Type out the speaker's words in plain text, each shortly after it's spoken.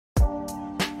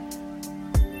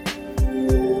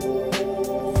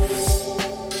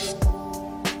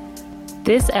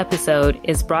This episode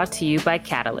is brought to you by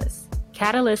Catalyst.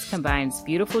 Catalyst combines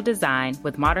beautiful design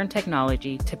with modern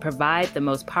technology to provide the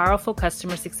most powerful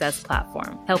customer success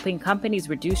platform, helping companies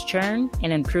reduce churn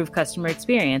and improve customer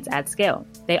experience at scale.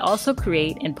 They also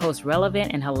create and post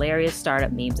relevant and hilarious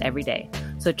startup memes every day.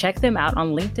 So check them out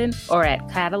on LinkedIn or at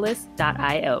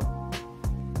catalyst.io.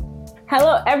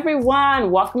 Hello,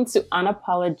 everyone. Welcome to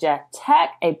Unapologetic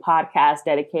Tech, a podcast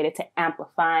dedicated to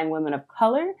amplifying women of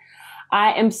color.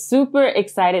 I am super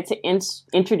excited to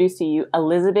introduce to you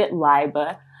Elizabeth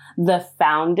Leiba, the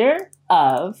founder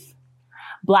of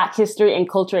Black History and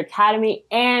Culture Academy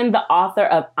and the author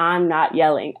of I'm Not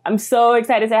Yelling. I'm so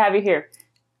excited to have you here.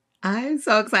 I'm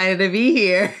so excited to be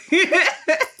here.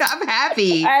 I'm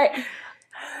happy.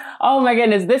 Oh my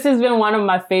goodness. This has been one of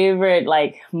my favorite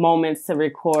moments to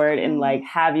record and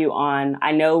have you on.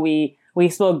 I know we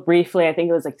spoke briefly. I think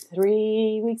it was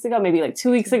 3 weeks ago, maybe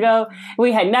 2 weeks ago.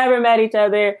 We had never met each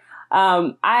other.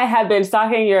 I had been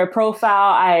stalking your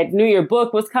profile. I knew your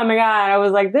book was coming out and I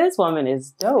was like, this woman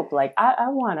is dope. I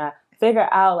want to figure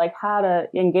out how to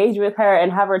engage with her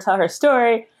and have her tell her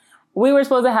story. We were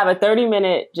supposed to have a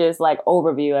 30-minute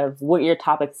overview of what your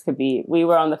topics could be. We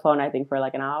were on the phone, I think, for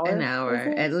an hour. An hour,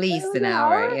 at least an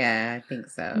hour. Yeah, I think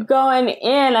so. Going in,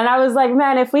 and I was like,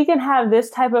 man, if we can have this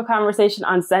type of conversation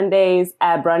on Sundays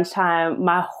at brunch time,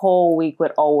 my whole week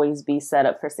would always be set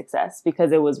up for success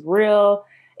because it was real.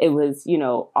 It was,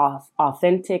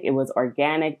 authentic. It was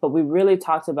organic. But we really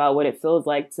talked about what it feels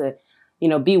like to,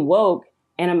 be woke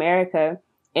in America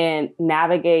and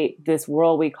navigate this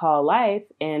world we call life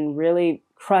and really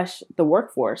crush the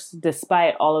workforce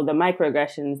despite all of the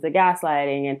microaggressions, the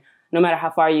gaslighting, and no matter how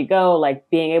far you go,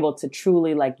 being able to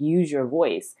truly use your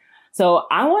voice. So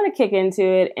I want to kick into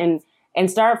it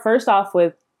and start first off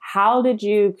with, how did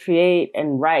you create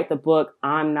and write the book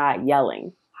I'm Not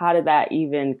Yelling? How did that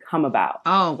even come about?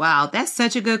 Oh, wow. That's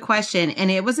such a good question. And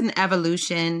it was an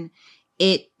evolution.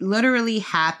 It literally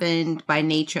happened by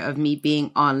nature of me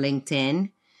being on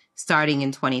LinkedIn starting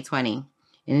in 2020.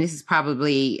 And this is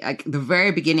probably the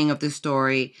very beginning of the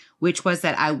story, which was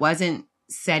that I wasn't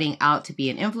setting out to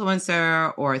be an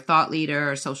influencer or a thought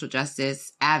leader or social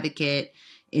justice advocate.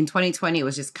 In 2020, it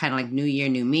was just kind of new year,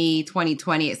 new me.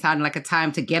 2020, it sounded like a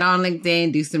time to get on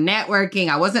LinkedIn, do some networking.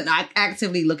 I wasn't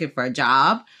actively looking for a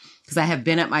job because I have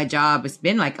been at my job. It's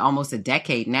been almost a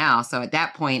decade now. So at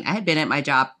that point, I had been at my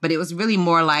job, but it was really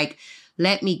more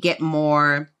let me get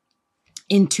more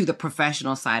into the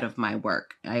professional side of my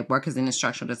work. I work as an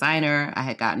instructional designer. I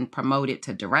had gotten promoted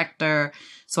to director.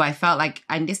 So I felt like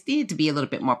I just needed to be a little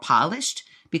bit more polished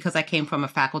because I came from a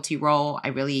faculty role. I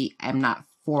really am not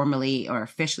formally or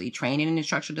officially trained in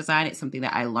instructional design. It's something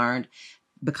that I learned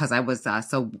because I was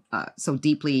so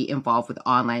deeply involved with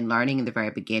online learning in the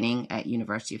very beginning at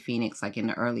University of Phoenix, in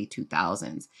the early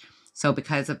 2000s. So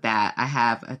because of that, I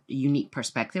have a unique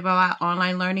perspective about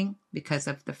online learning because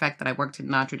of the fact that I worked in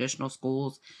non-traditional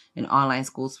schools and online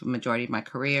schools for the majority of my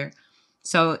career.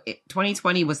 So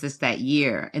 2020 was that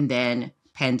year, and then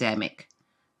pandemic.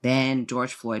 Then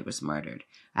George Floyd was murdered.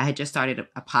 I had just started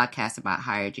a podcast about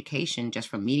higher education just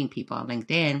from meeting people on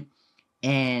LinkedIn.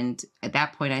 And at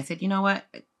that point, I said, you know what?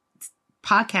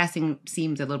 Podcasting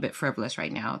seems a little bit frivolous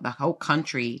right now. The whole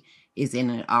country is in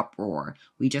an uproar.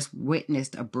 We just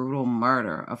witnessed a brutal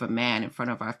murder of a man in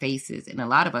front of our faces. And a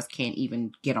lot of us can't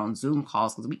even get on Zoom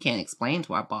calls because we can't explain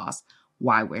to our boss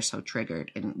why we're so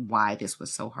triggered and why this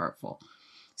was so hurtful.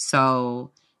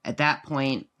 So at that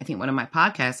point, I think one of my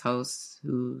podcast hosts,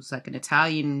 who's an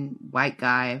Italian white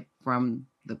guy from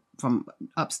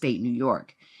upstate New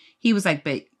York, he was like,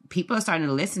 but people are starting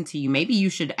to listen to you. Maybe you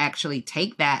should actually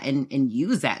take that and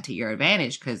use that to your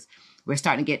advantage because we're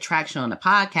starting to get traction on the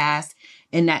podcast.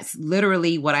 And that's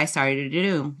literally what I started to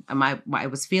do. I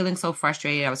was feeling so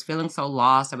frustrated. I was feeling so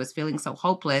lost. I was feeling so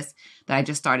hopeless that I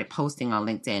just started posting on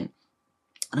LinkedIn.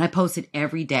 And I posted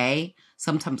every day,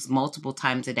 sometimes multiple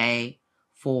times a day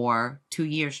for 2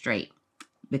 years straight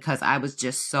because I was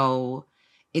just so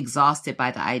exhausted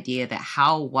by the idea that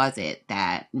how was it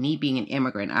that me being an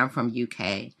immigrant, I'm from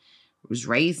UK, was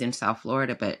raised in South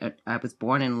Florida, but I was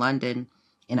born in London.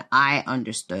 And I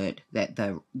understood that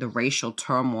the racial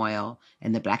turmoil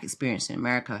and the Black experience in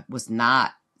America was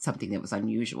not something that was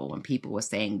unusual. When people were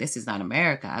saying, this is not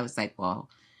America, I was like, well,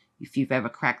 if you've ever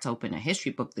cracked open a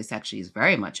history book, this actually is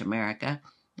very much America.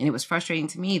 And it was frustrating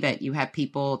to me that you had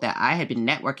people that I had been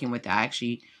networking with that I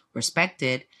actually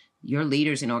respected, your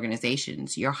leaders in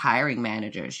organizations, your hiring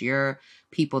managers, your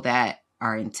people that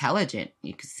are intelligent.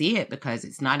 You can see it because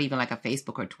it's not even like a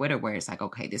Facebook or Twitter where it's like,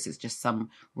 okay, this is just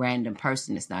some random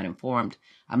person that's not informed.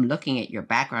 I'm looking at your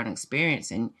background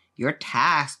experience, and you're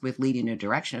tasked with leading the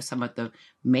direction of some of the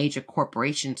major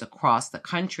corporations across the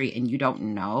country, and you don't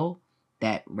know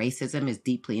that racism is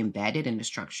deeply embedded in the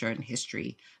structure and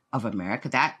history of America.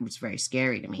 That was very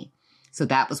scary to me. So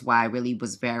that was why I really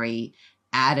was very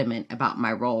adamant about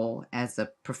my role as a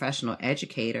professional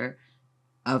educator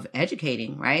of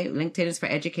educating, right? LinkedIn is for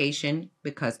education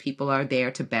because people are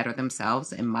there to better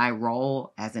themselves. And my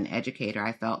role as an educator,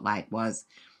 I felt like, was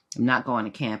I'm not going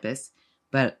to campus,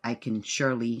 but I can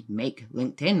surely make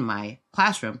LinkedIn my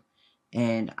classroom.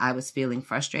 And I was feeling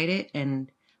frustrated,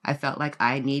 and I felt like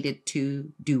I needed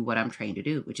to do what I'm trained to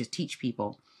do, which is teach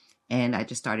people. And I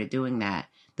just started doing that.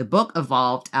 The book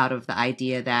evolved out of the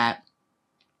idea that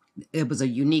it was a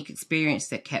unique experience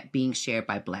that kept being shared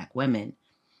by Black women.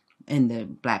 And the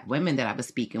Black women that I was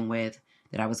speaking with,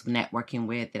 that I was networking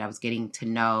with, that I was getting to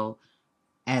know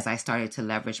as I started to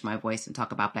leverage my voice and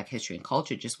talk about Black history and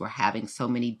culture, just were having so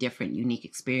many different unique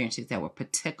experiences that were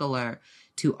particular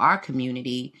to our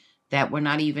community, that were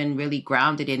not even really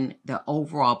grounded in the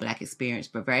overall Black experience,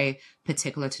 but very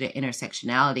particular to the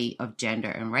intersectionality of gender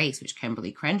and race, which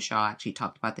Kimberly Crenshaw actually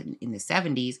talked about in the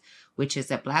 70s, which is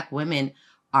that Black women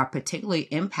are particularly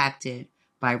impacted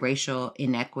by racial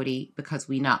inequity because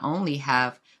we not only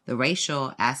have the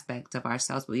racial aspect of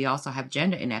ourselves, but we also have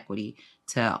gender inequity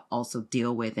to also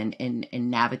deal with and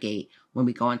navigate when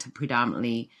we go into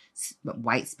predominantly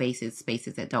white spaces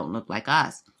that don't look like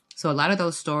us. So a lot of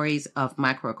those stories of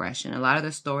microaggression, a lot of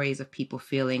the stories of people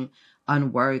feeling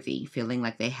unworthy, feeling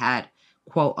like they had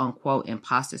quote unquote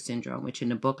imposter syndrome, which in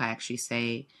the book I actually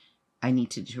say I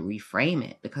needed to reframe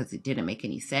it because it didn't make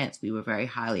any sense. We were very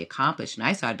highly accomplished, and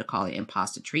I started to call it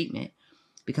imposter treatment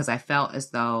because I felt as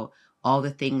though all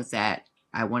the things that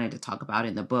I wanted to talk about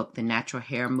in the book, the natural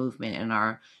hair movement and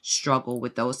our struggle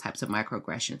with those types of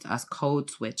microaggressions, us code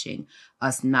switching,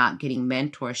 us not getting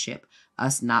mentorship,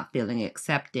 us not feeling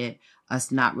accepted,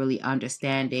 us not really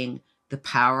understanding the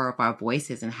power of our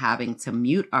voices and having to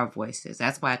mute our voices.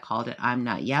 That's why I called it I'm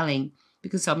Not Yelling,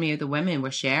 because so many of the women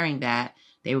were sharing that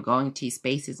they were going to these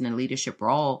spaces in a leadership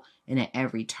role, and at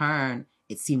every turn,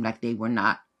 it seemed like they were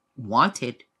not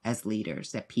wanted as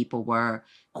leaders, that people were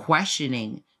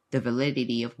questioning the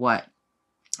validity of what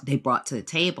they brought to the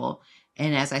table.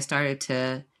 And as I started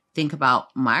to think about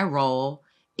my role,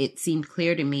 it seemed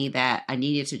clear to me that I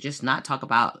needed to just not talk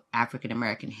about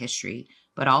African-American history,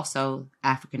 but also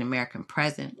African-American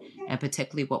present, and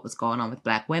particularly what was going on with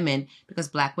Black women, because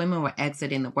Black women were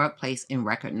exiting the workplace in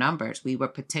record numbers. We were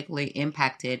particularly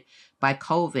impacted by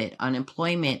COVID.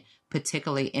 Unemployment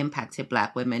particularly impacted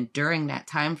Black women during that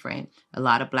time frame. A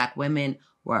lot of Black women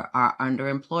are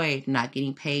underemployed, not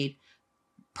getting paid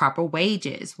proper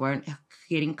wages, weren't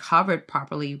getting covered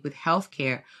properly with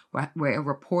healthcare, were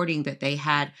reporting that they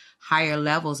had higher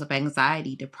levels of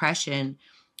anxiety, depression,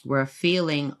 were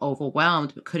feeling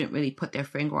overwhelmed, but couldn't really put their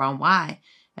finger on why.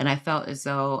 And I felt as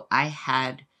though I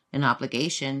had an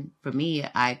obligation. For me,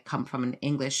 I come from an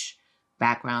English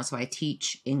background, so I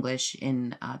teach English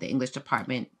in the English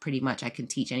department. Pretty much I can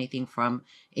teach anything from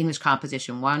English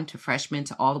Composition 1 to freshman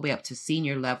to all the way up to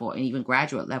senior level and even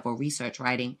graduate level research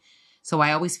writing. So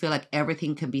I always feel like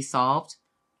everything can be solved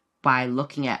by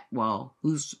looking at, well,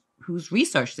 who's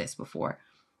researched this before?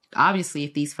 Obviously,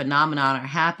 if these phenomena are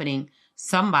happening,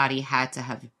 somebody had to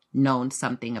have known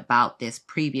something about this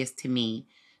previous to me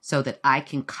so that I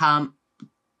can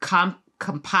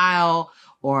compile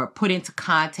or put into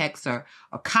context or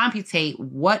computate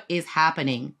what is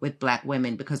happening with Black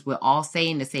women, because we're all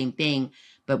saying the same thing,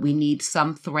 but we need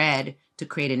some thread to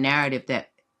create a narrative that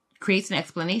creates an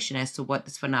explanation as to what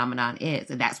this phenomenon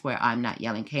is. And that's where I'm Not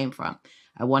Yelling came from.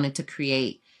 I wanted to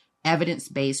create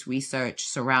evidence-based research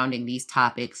surrounding these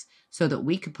topics so that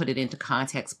we could put it into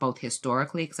context both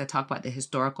historically, because I talk about the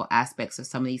historical aspects of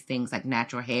some of these things like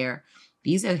natural hair.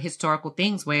 These are historical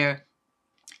things where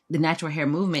the natural hair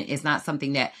movement is not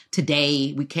something that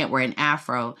today we can't wear an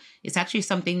afro. It's actually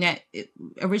something that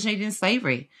originated in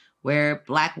slavery, where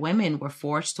Black women were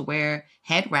forced to wear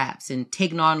head wraps, and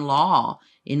Tignon law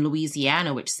in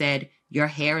Louisiana, which said your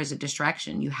hair is a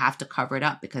distraction. You have to cover it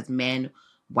up because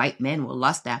white men will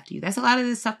lust after you. That's a lot of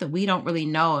this stuff that we don't really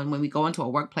know. And when we go into a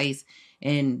workplace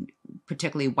and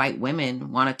particularly white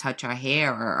women want to touch our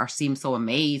hair or seem so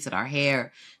amazed that our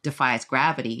hair defies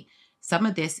gravity, some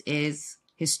of this is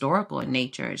historical in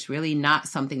nature. It's really not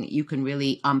something that you can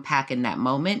really unpack in that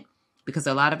moment because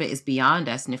a lot of it is beyond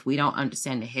us. And if we don't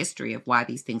understand the history of why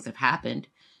these things have happened,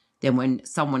 then when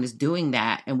someone is doing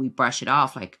that and we brush it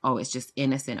off like, oh, it's just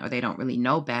innocent or they don't really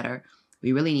know better,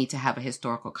 we really need to have a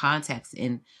historical context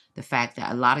in the fact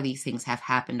that a lot of these things have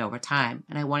happened over time.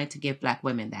 And I wanted to give Black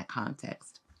women that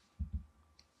context.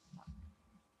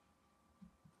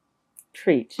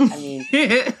 Preach. I mean,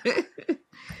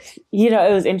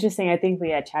 it was interesting. I think we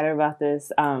had chatted about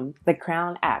this. The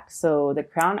Crown Act. So the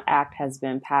Crown Act has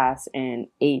been passed in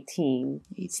 18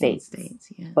 states,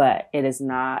 yeah. But it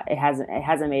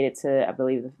hasn't made it to, I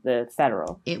believe, the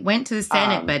federal. It went to the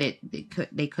Senate, but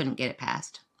they couldn't get it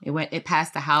passed. It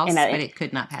passed the House, but it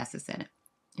could not pass the Senate.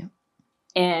 Yeah.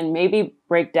 And maybe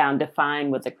define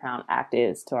what the Crown Act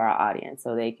is to our audience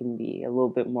so they can be a little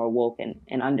bit more woke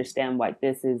and understand why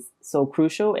this is so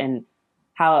crucial and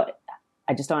how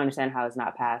I just don't understand how it's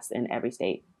not passed in every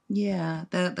state. Yeah,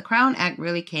 the Crown Act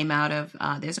really came out of,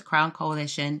 there's a Crown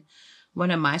Coalition.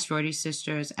 One of my sorority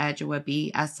sisters, Adjoa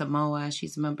B. Asamoah,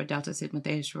 she's a member of Delta Sigma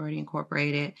Theta Sorority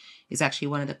Incorporated, is actually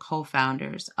one of the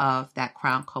co-founders of that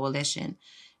Crown Coalition.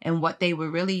 And what they were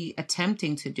really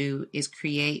attempting to do is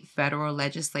create federal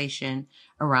legislation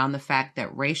around the fact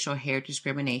that racial hair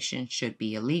discrimination should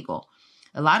be illegal.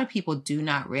 A lot of people do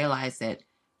not realize that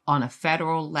on a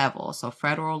federal level, so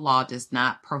federal law does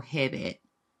not prohibit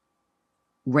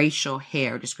racial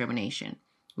hair discrimination,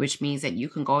 which means that you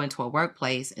can go into a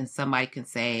workplace and somebody can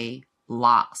say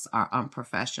locks are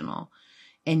unprofessional.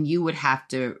 And you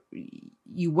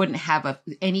wouldn't have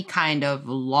any kind of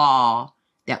law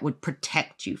that would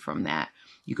protect you from that.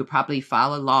 You could probably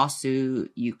file a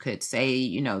lawsuit. You could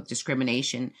say,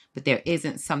 discrimination, but there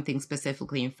isn't something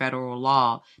specifically in federal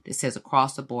law that says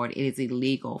across the board it is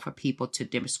illegal for people to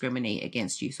discriminate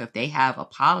against you. So if they have a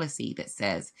policy that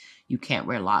says you can't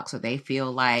wear locks, or they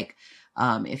feel like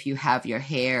if you have your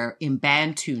hair in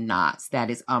Bantu knots, that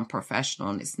is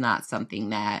unprofessional and it's not something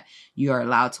that you're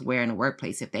allowed to wear in the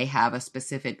workplace. If they have a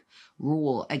specific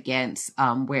rule against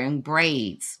wearing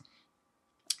braids,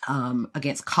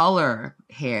 against color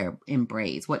hair in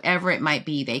braids, whatever it might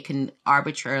be, they can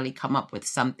arbitrarily come up with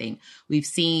something. We've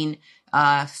seen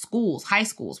schools, high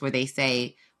schools, where they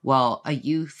say, well, a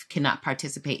youth cannot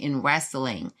participate in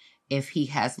wrestling if he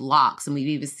has locks. And we've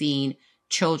even seen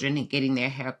children getting their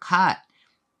hair cut.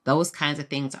 Those kinds of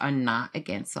things are not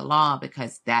against the law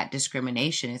because that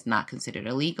discrimination is not considered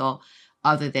illegal,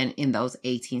 other than in those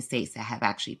 18 states that have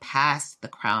actually passed the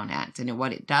Crown Act. And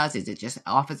what it does is it just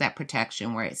offers that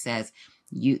protection where it says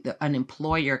an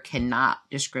employer cannot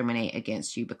discriminate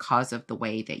against you because of the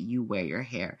way that you wear your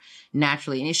hair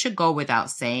naturally. And it should go without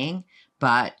saying,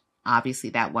 but obviously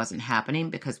that wasn't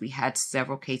happening because we had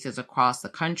several cases across the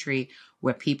country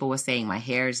where people were saying my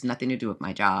hair has nothing to do with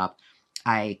my job.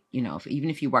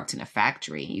 Even if you worked in a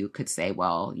factory, you could say,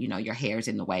 well, your hair's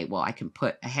in the way. Well, I can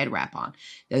put a head wrap on.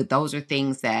 Those are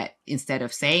things that instead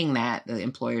of saying that, the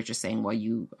employer's just saying, well,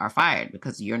 you are fired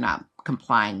because you're not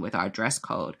complying with our dress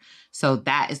code. So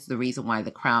that is the reason why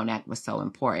the Crown Act was so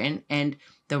important. And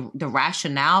the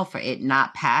rationale for it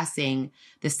not passing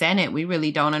the Senate, we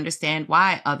really don't understand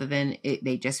why, other than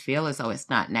they just feel as though it's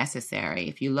not necessary.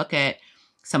 If you look at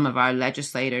some of our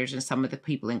legislators and some of the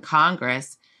people in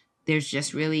Congress, there's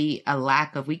just really a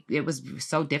lack of, it was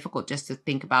so difficult just to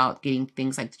think about getting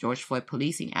things like the George Floyd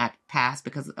Policing Act passed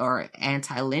or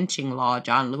anti-lynching law,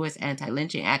 John Lewis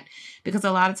Anti-Lynching Act, because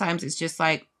a lot of times it's just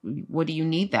like, what do you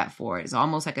need that for? It's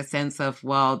almost like a sense of,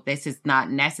 well, this is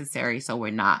not necessary, so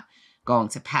we're not going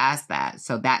to pass that.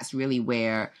 So that's really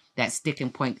where that sticking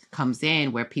point comes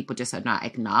in, where people just are not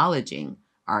acknowledging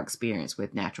our experience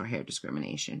with racial hair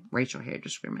discrimination.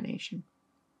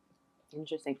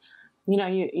 Interesting.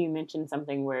 You mentioned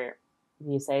something where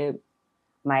you say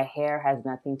my hair has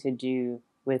nothing to do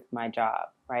with my job,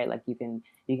 right? Like you can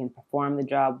perform the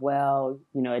job well,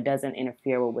 it doesn't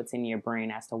interfere with what's in your brain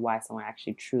as to why someone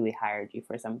actually truly hired you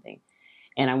for something.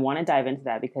 And I want to dive into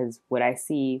that because what I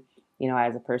see,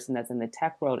 as a person that's in the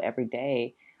tech world every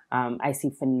day, I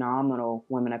see phenomenal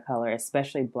women of color,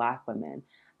 especially Black women,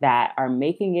 that are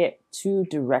making it to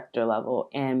director level.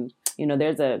 And,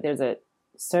 there's a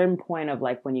certain point of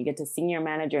like when you get to senior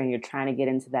manager and you're trying to get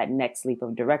into that next leap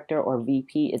of director or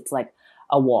VP, it's like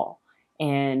a wall.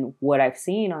 And what I've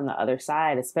seen on the other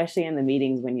side, especially in the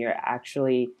meetings when you're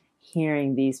actually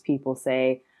hearing these people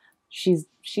say, she's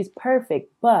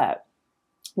perfect, but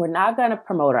we're not going to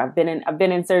promote her. I've been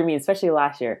in certain meetings, especially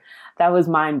last year. That was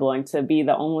mind blowing to be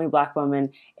the only Black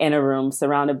woman in a room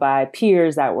surrounded by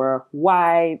peers that were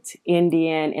white,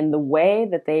 Indian, and the way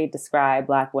that they describe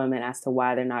Black women as to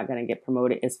why they're not going to get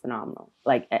promoted is phenomenal.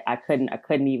 Like I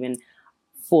couldn't even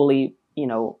fully,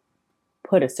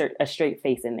 put a straight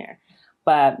face in there.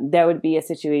 But there would be a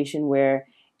situation where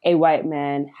a white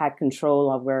man had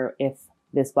control over if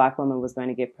this Black woman was going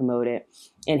to get promoted.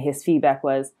 And his feedback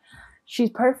was, she's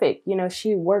perfect. You know,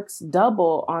 she works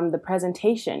double on the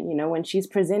presentation. You know, when she's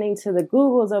presenting to the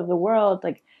Googles of the world,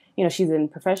 like, you know, she's in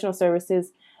professional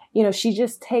services, you know, she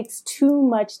just takes too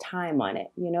much time on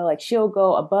it. You know, like she'll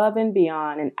go above and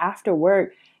beyond. And after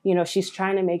work, you know, she's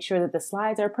trying to make sure that the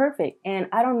slides are perfect. And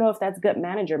I don't know if that's good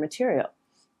manager material.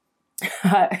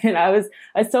 And I was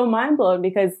so mind blown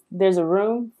because there's a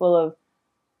room full of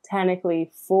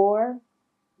technically 4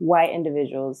 white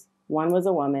individuals. 1 was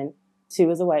a woman, 2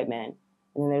 was a white man.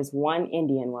 And then there's 1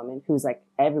 Indian woman who's like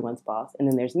everyone's boss. And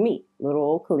then there's me, little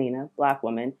old Kalina, Black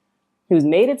woman, who's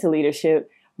made it to leadership.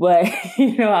 But,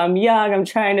 you know, I'm young. I'm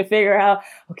trying to figure out,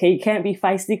 okay, you can't be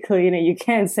feisty, Kalina. You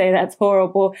can't say that's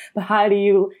horrible. But how do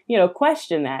you, you know,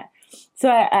 question that? So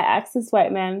I asked this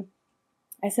white man,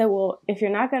 I said, well, if you're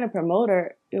not going to promote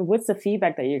her, what's the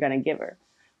feedback that you're going to give her?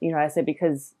 You know, I said,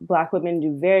 because Black women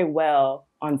do very well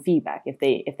on feedback. If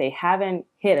they haven't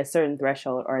hit a certain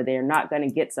threshold or they're not going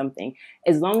to get something,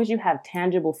 as long as you have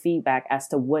tangible feedback as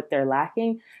to what they're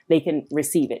lacking, they can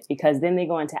receive it, because then they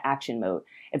go into action mode.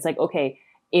 It's like, okay,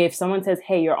 if someone says,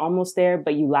 hey, you're almost there,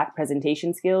 but you lack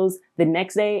presentation skills, the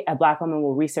next day a Black woman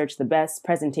will research the best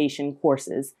presentation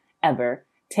courses ever,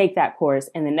 take that course,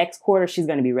 and the next quarter, she's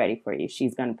going to be ready for you.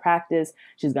 She's going to practice.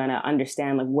 She's going to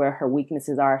understand like where her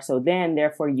weaknesses are. So then,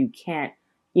 therefore, you can't,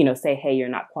 you know, say, hey, you're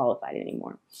not qualified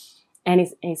anymore. And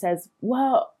he says,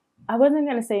 well, I wasn't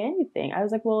going to say anything. I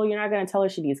was like, well, you're not going to tell her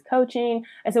she needs coaching.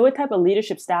 I said, what type of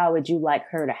leadership style would you like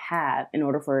her to have in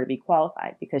order for her to be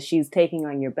qualified? Because she's taking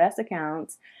on your best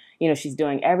accounts. You know, she's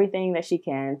doing everything that she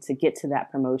can to get to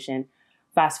that promotion.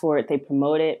 Fast forward, they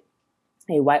promoted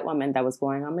a white woman that was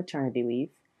going on maternity leave.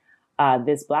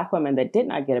 This Black woman that did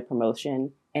not get a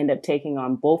promotion ended up taking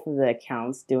on both of the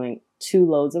accounts, doing 2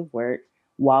 loads of work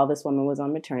while this woman was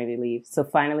on maternity leave. So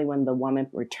finally, when the woman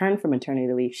returned from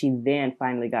maternity leave, she then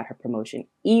finally got her promotion,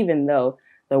 even though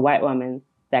the white woman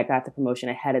that got the promotion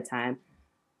ahead of time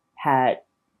had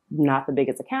not the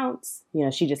biggest accounts. You know,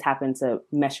 she just happened to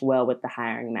mesh well with the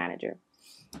hiring manager.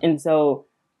 And so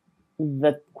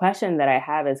the question that I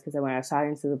have is, because when I was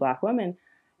talking to the Black woman,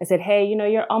 I said, hey, you know,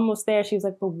 you're almost there. She was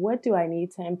like, but what do I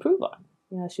need to improve on?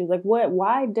 You know, she was like,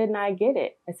 why didn't I get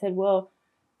it? I said, well,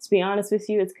 to be honest with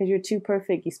you, it's because you're too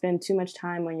perfect. You spend too much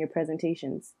time on your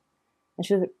presentations. And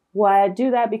she was like, well, I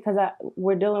do that because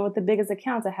we're dealing with the biggest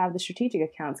accounts. I have the strategic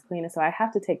accounts, Kalina. So I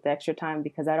have to take the extra time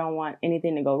because I don't want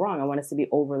anything to go wrong. I want us to be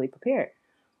overly prepared.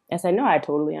 I said, no, I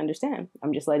totally understand.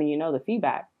 I'm just letting you know the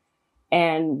feedback.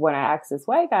 And when I asked this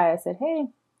white guy, I said, hey,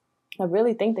 I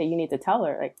really think that you need to tell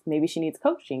her, like, maybe she needs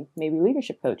coaching, maybe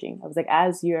leadership coaching. I was like,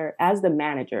 as the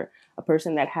manager, a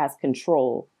person that has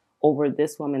control over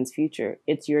this woman's future,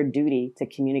 it's your duty to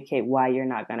communicate why you're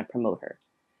not going to promote her.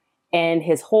 And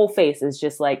his whole face is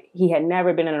just like he had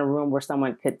never been in a room where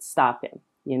someone could stop him.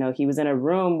 You know, he was in a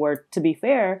room where, to be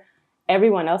fair,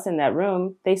 everyone else in that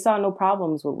room, they saw no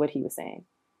problems with what he was saying.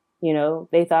 You know,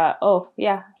 they thought, oh,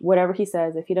 yeah, whatever he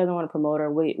says, if he doesn't want to promote her,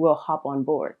 we'll hop on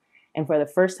board. And for the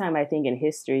first time, I think in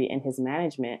history, in his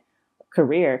management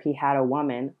career, he had a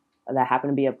woman that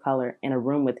happened to be of color in a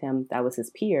room with him that was his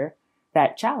peer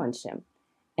that challenged him.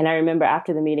 And I remember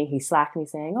after the meeting, he slacked me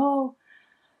saying, oh,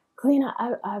 Kalina,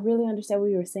 I really understand what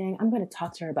you were saying. I'm going to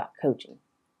talk to her about coaching.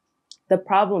 The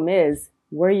problem is,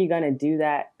 were you going to do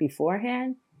that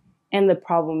beforehand? And the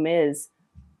problem is,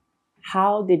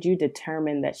 how did you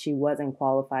determine that she wasn't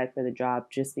qualified for the job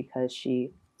just because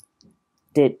she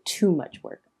did too much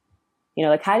work? You know,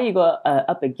 like, how do you go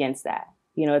up against that?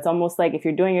 You know, it's almost like if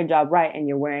you're doing your job right and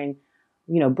you're wearing,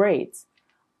 you know, braids.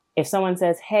 If someone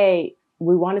says, hey,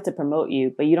 we wanted to promote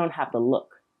you, but you don't have the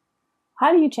look.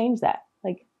 How do you change that?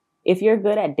 Like, if you're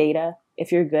good at data,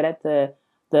 if you're good at the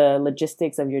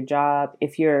logistics of your job,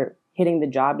 if you're hitting the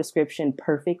job description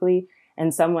perfectly,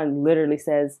 and someone literally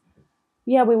says,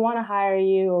 yeah, we want to hire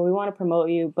you or we want to promote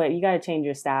you, but you got to change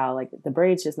your style. Like, the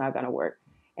braid's just not going to work.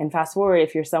 And fast forward,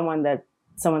 if you're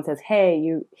someone says, hey,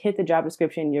 you hit the job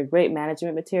description, you're great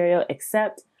management material,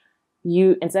 except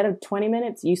you, instead of 20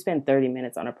 minutes, you spend 30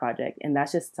 minutes on a project. And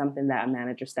that's just something that a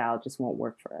manager style just won't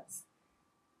work for us.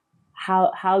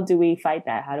 How do we fight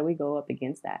that? How do we go up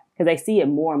against that? Because I see it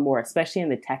more and more, especially in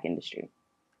the tech industry.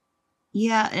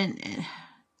 Yeah. And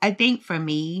I think for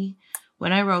me,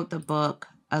 when I wrote the book,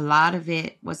 a lot of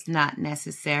it was not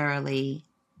necessarily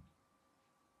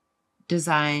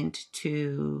designed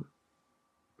to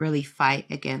really fight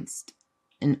against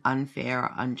an unfair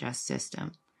or unjust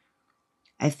system.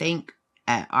 I think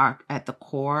at the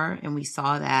core, and we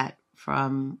saw that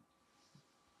from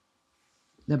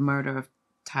the murder of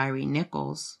Tyree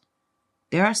Nichols,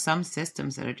 there are some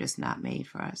systems that are just not made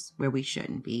for us, where we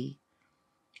shouldn't be.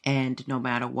 And no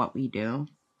matter what we do,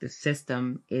 the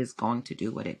system is going to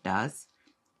do what it does.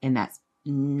 And that's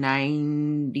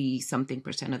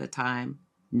 90-something% of the time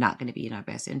not going to be in our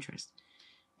best interest.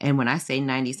 And when I say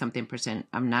 90-something percent,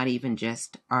 I'm not even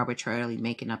just arbitrarily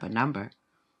making up a number.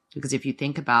 Because if you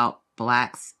think about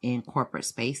Blacks in corporate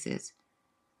spaces,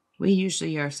 we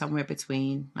usually are somewhere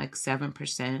between like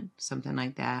 7%, something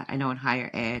like that. I know in higher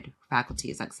ed,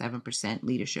 faculty is like 7%,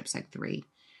 leadership's like 3%.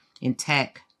 In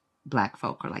tech, Black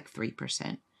folk are like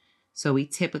 3%. So we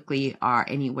typically are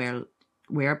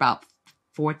we're about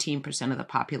 14% of the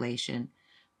population,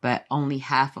 but only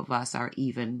half of us are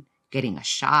even getting a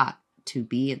shot to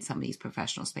be in some of these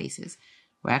professional spaces.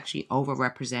 We're actually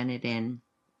overrepresented in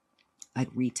like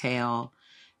retail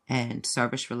and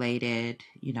service related.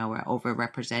 We're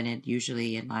overrepresented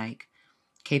usually in like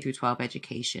K through 12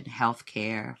 education,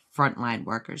 healthcare, frontline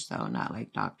workers, though, not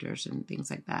like doctors and things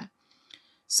like that.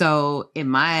 So in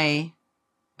my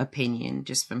opinion,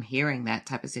 just from hearing that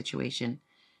type of situation,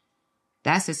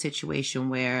 that's a situation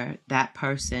where that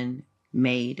person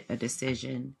made a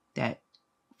decision that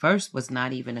first was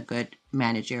not even a good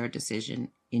managerial decision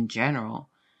in general,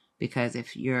 because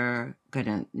if you're going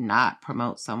to not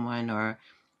promote someone, or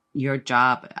your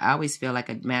job, I always feel like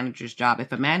a manager's job,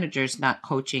 if a manager's not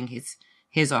coaching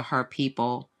his or her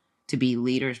people to be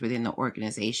leaders within the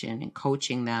organization and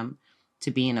coaching them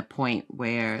to be in a point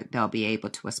where they'll be able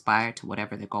to aspire to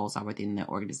whatever their goals are within the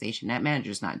organization, that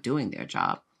manager's not doing their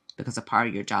job, because a part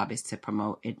of your job is to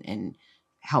promote and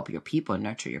help your people,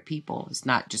 nurture your people. It's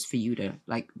not just for you to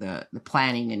like the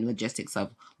planning and logistics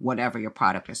of whatever your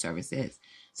product or service is.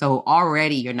 So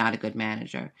already you're not a good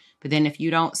manager. But then if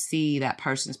you don't see that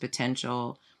person's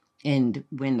potential, and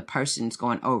when the person's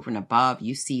going over and above,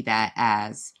 you see that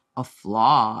as a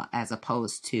flaw as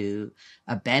opposed to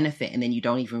a benefit, and then you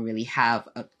don't even really have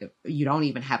a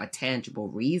tangible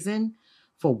reason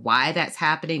for why that's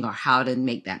happening or how to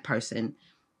make that person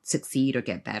succeed or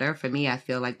get better. For me, I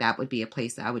feel like that would be a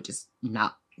place that I would just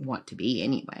not want to be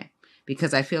anyway,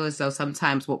 because I feel as though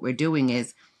sometimes what we're doing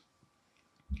is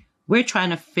we're trying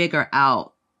to figure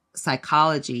out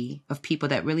psychology of people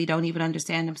that really don't even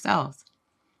understand themselves.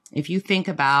 If you think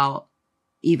about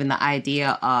even the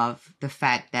idea of the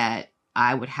fact that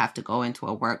I would have to go into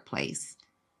a workplace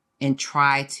and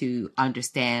try to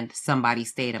understand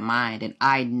somebody's state of mind, and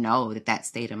I know that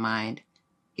state of mind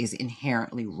is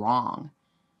inherently wrong,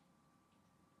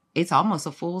 it's almost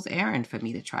a fool's errand for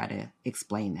me to try to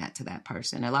explain that to that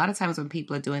person. A lot of times when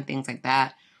people are doing things like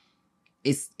that,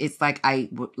 it's like I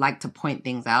would like to point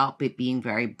things out, but being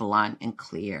very blunt and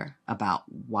clear about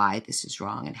why this is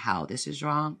wrong and how this is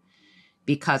wrong.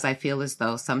 Because I feel as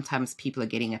though sometimes people are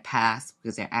getting a pass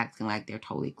because they're acting like they're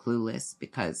totally clueless.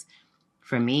 Because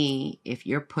for me, if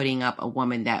you're putting up a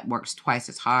woman that works twice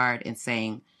as hard and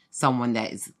saying someone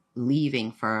that is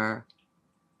leaving for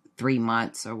 3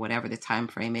 months or whatever the time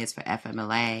frame is for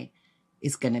FMLA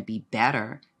is going to be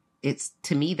better,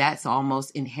 to me, that's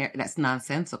almost that's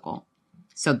nonsensical.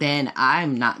 So then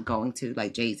I'm not going to,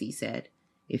 like Jay-Z said,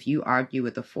 if you argue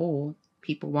with a fool,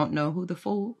 people won't know who the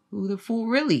fool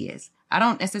really is. I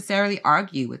don't necessarily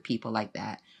argue with people like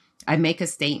that. I make a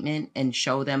statement and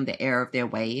show them the error of their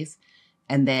ways,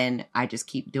 and then I just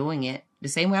keep doing it the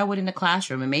same way I would in the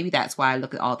classroom. And maybe that's why I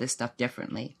look at all this stuff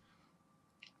differently.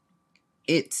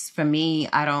 It's, for me,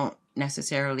 I don't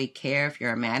necessarily care if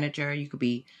you're a manager. You could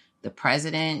be the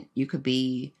president, you could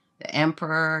be the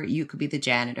emperor, you could be the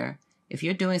janitor. If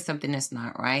you're doing something that's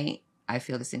not right, I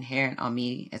feel it's inherent on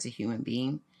me as a human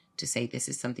being to say this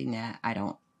is something that I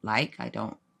don't like. I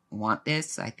don't want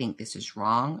this. I think this is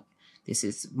wrong. This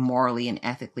is morally and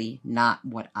ethically not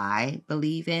what I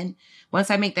believe in. Once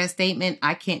I make that statement,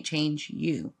 I can't change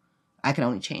you. I can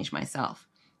only change myself.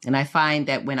 And I find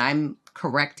that when I'm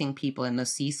correcting people in the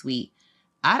C-suite,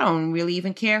 I don't really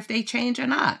even care if they change or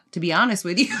not, to be honest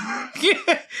with you.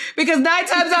 Because 9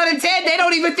 times out of 10, they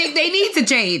don't even think they need to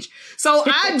change. So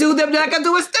I do them like I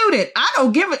do a student. I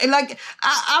don't give it. Like,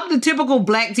 I'm the typical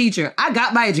Black teacher. I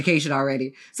got my education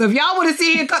already. So if y'all want to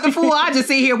sit here and cut the fool, I'll just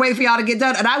sit here and wait for y'all to get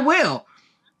done. And I will.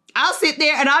 I'll sit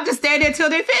there and I'll just stand there till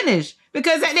they finish.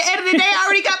 Because at the end of the day, I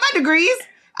already got my degrees.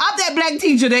 I'm that Black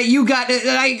teacher that you got.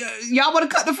 Like, y'all want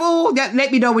to cut the fool?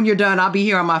 Let me know when you're done. I'll be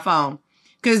here on my phone.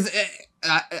 Because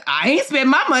I ain't spending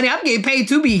my money. I'm getting paid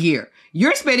to be here.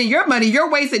 You're spending your money.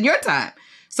 You're wasting your time.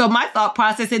 So my thought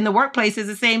process in the workplace is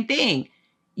the same thing.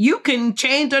 You can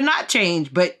change or not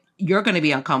change, but you're going to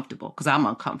be uncomfortable because I'm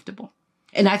uncomfortable.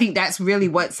 And I think that's really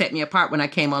what set me apart when I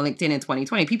came on LinkedIn in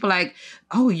 2020. People like,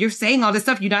 oh, you're saying all this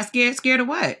stuff. You're not scared? Scared of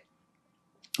what?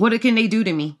 What can they do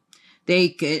to me? They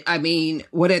could, I mean,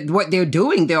 what they're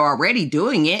doing, they're already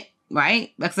doing it,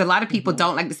 right? Because a lot of people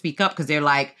don't like to speak up because they're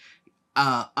like,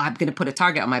 I'm going to put a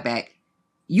target on my back.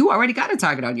 You already got a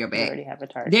target on your back. You already have a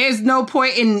target. There's no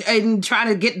point in trying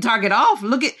to get the target off.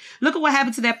 Look at what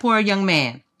happened to that poor young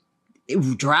man.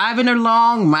 Driving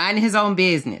along, minding his own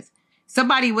business.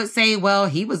 Somebody would say, well,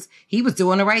 he was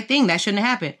doing the right thing. That shouldn't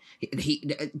happen.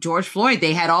 George Floyd,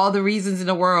 they had all the reasons in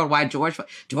the world why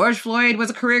George Floyd was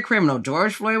a career criminal.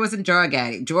 George Floyd was a drug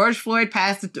addict. George Floyd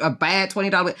passed a bad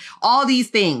 $20. All these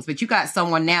things. But you got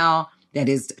someone now that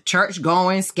is church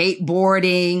going,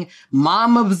 skateboarding,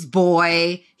 mama's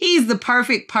boy. He's the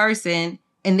perfect person.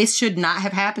 And this should not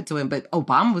have happened to him. But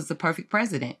Obama was the perfect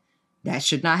president. That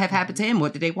should not have happened to him.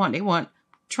 What do they want? They want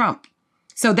Trump.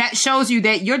 So that shows you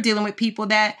that you're dealing with people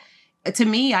that, to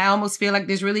me, I almost feel like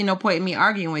there's really no point in me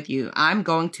arguing with you. I'm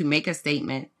going to make a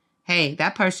statement. Hey,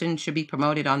 that person should be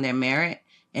promoted on their merit.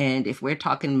 And if we're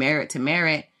talking merit to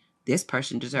merit, this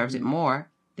person deserves it more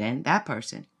than that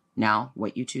person. Now,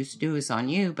 what you choose to do is on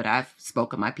you, but I've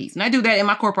spoken my piece. And I do that in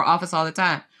my corporate office all the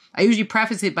time. I usually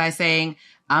preface it by saying,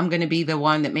 I'm going to be the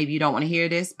one that maybe you don't want to hear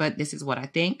this, but this is what I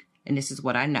think. And this is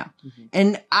what I know. Mm-hmm.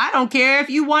 And I don't care if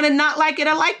you want to not like it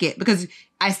or like it, because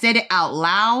I said it out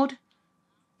loud.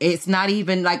 It's not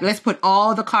even like, let's put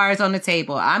all the cards on the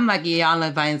table. I'm like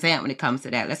Iyanla Vanzant when it comes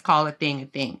to that. Let's call a thing a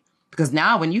thing. Because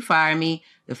now when you fire me,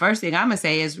 the first thing I'm going to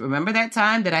say is, remember that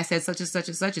time that I said such and such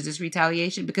and such? Is this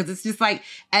retaliation? Because it's just like,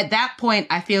 at that point,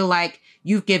 I feel like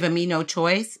you've given me no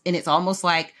choice. And it's almost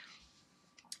like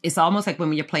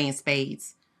when you're playing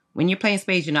spades. When you're playing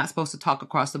spades, you're not supposed to talk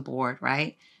across the board,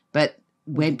 right? But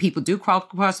when people do crawl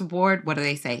across the board, what do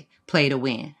they say? Play to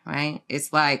win, right?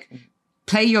 It's like,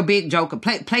 play your big joker,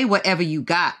 play whatever you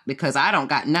got, because I don't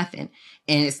got nothing.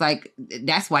 And it's like,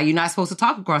 that's why you're not supposed to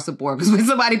talk across the board. Because when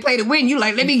somebody play to win, you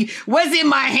like, what's in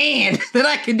my hand that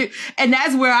I can do? And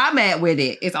that's where I'm at with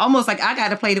it. It's almost like I got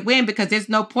to play to win, because there's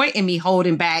no point in me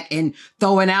holding back and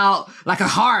throwing out like a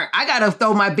heart. I got to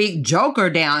throw my big joker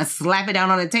down and slap it down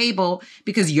on the table,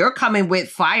 because you're coming with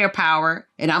firepower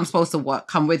and I'm supposed to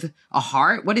come with a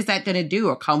heart? What is that going to do?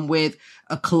 Or come with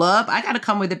a club? I got to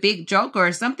come with a big joker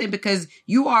or something, because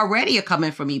you already are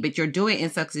coming for me, but you're doing it in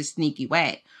such a sneaky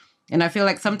way. And I feel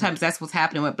like sometimes that's what's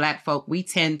happening with Black folk. We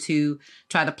tend to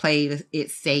try to play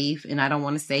it safe, and I don't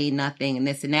want to say nothing and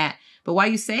this and that. But while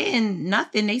you're saying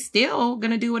nothing, they still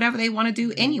going to do whatever they want to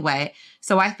do anyway.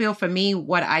 So I feel, for me,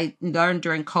 what I learned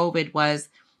during COVID was,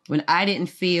 when I didn't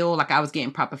feel like I was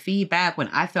getting proper feedback, when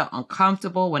I felt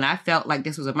uncomfortable, when I felt like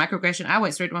this was a microaggression, I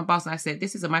went straight to my boss and I said,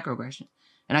 this is a microaggression.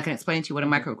 And I can explain to you what a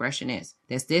microaggression is.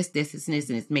 There's this, and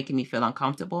it's making me feel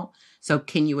uncomfortable. So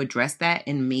can you address that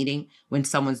in a meeting when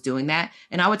someone's doing that?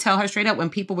 And I would tell her straight up, when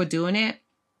people were doing it,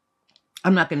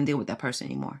 I'm not going to deal with that person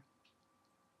anymore.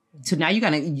 So now you're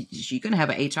going to have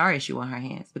an HR issue on her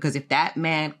hands, because if that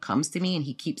man comes to me and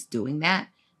he keeps doing that,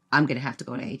 I'm going to have to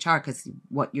go to HR, because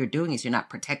what you're doing is you're not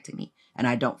protecting me, and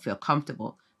I don't feel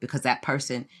comfortable, because that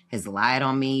person has lied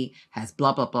on me, has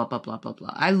blah, blah, blah, blah, blah, blah,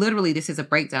 blah. This is a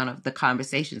breakdown of the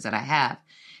conversations that I have,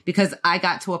 because I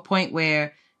got to a point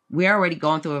where we're already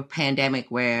going through a pandemic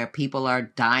where people are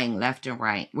dying left and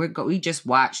right. We just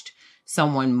watched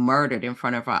someone murdered in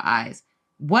front of our eyes.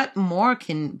 What more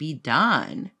can be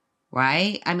done?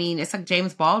 Right? I mean, it's like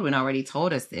James Baldwin already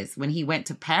told us this. When he went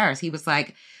to Paris, he was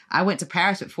like, I went to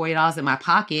Paris with $40 in my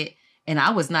pocket, and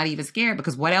I was not even scared,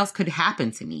 because what else could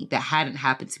happen to me that hadn't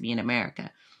happened to me in America?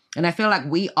 And I feel like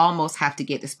we almost have to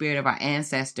get the spirit of our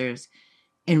ancestors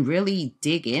and really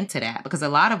dig into that, because a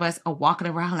lot of us are walking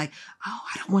around like, oh,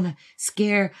 I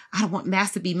don't want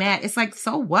Mass to be mad. It's like,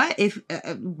 so what?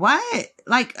 What?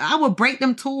 Like, I will break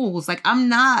them tools. Like, I'm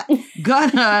not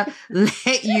gonna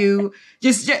let you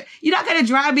just, you're not gonna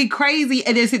drive me crazy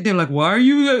and then sit there like, why are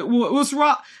you, what's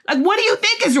wrong? Like, what do you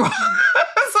think is wrong?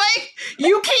 It's like,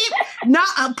 you keep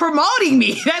not promoting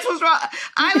me. That's what's wrong.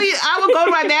 I mean, I will go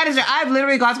to my manager. I've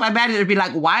literally gone to my manager and be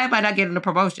like, why am I not getting a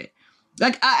promotion?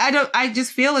 Like, I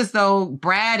just feel as though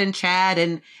Brad and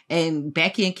Chad and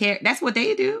Becky and Karen, that's what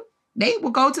they do. They will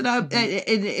go to the,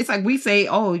 it's like we say,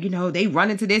 oh, they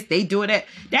run into this, they do it.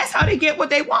 That's how they get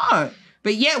what they want.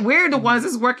 But yet we're the ones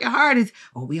that's working hard. Is,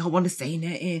 oh, we don't want to say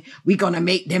nothing. We're going to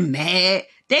make them mad.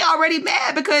 They already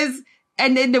mad because,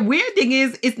 and then the weird thing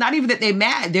is, it's not even that they're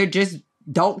mad. They're just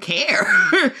don't care.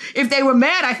 If they were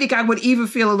mad, I think I would even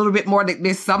feel a little bit more that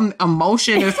there's some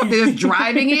emotion or something that's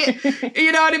driving it.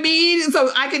 You know what I mean?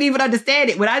 So I could even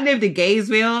understand it. When I lived in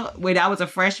Gainesville, when I was a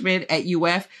freshman at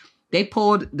UF, they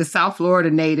pulled the South Florida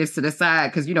natives to the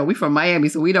side because, you know, we from Miami,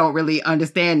 so we don't really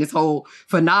understand this whole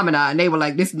phenomenon. And they were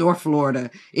like, this North Florida,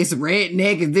 it's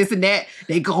redneck and this and that.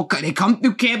 They come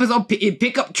through campus on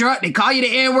pickup truck. They call you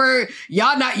the N-word.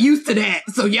 Y'all not used to that.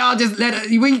 So y'all just let us,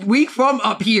 we from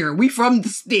up here. We from the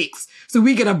sticks. So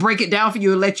we gonna break it down for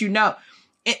you and let you know.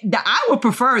 I would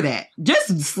prefer that.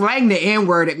 Just slang the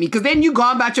N-word at me, because then you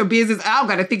go about your business. I don't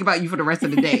got to think about you for the rest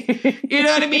of the day. You know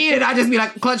what I mean? And I just be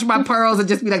like, clutch my pearls and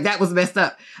just be like, that was messed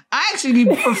up. I actually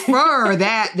prefer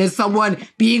that than someone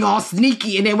being all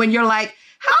sneaky. And then when you're like,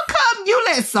 how come you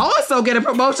let so-and-so get a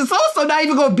promotion? So-and-so not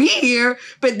even going to be here.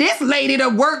 But this lady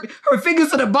that worked her fingers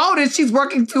to the bone and she's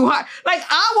working too hard. Like,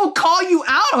 I will call you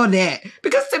out on that.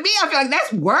 Because to me, I feel like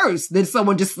that's worse than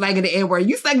someone just slanging the N-word.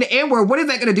 You slang the N-word, what is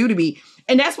that going to do to me?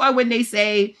 And that's why when they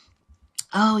say,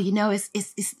 oh, you know, it's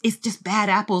just bad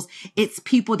apples. It's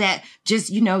people that just,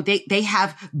 you know, they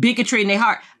have bigotry in their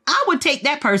heart. I would take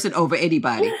that person over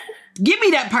anybody. Give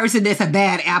me that person that's a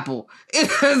bad apple.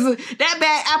 That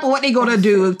bad apple, what they gonna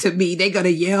do to me? They gonna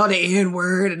yell the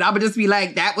N-word and I'm gonna just be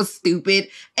like, that was stupid.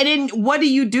 And then what do?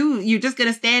 You're just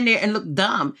gonna stand there and look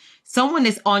dumb. Someone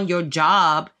that's on your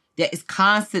job that is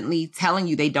constantly telling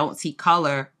you they don't see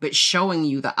color, but showing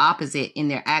you the opposite in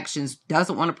their actions,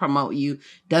 doesn't want to promote you,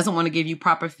 doesn't want to give you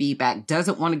proper feedback,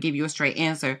 doesn't want to give you a straight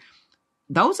answer.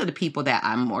 Those are the people that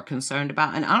I'm more concerned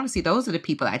about. And honestly, those are the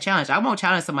people I challenge. I won't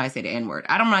challenge somebody to say the N-word.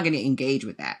 I'm not going to engage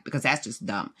with that because that's just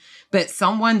dumb. But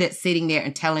someone that's sitting there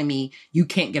and telling me you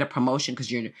can't get a promotion because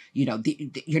you're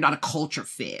not a culture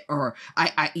fit, or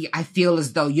I feel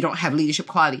as though you don't have leadership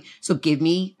quality. So give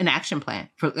me an action plan.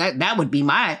 For that would be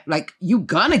you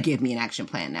gonna give me an action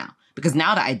plan now, because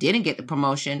now that I didn't get the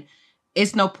promotion,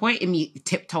 it's no point in me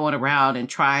tiptoeing around and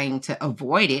trying to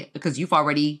avoid it, because you've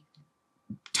already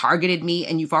targeted me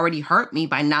and you've already hurt me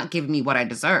by not giving me what I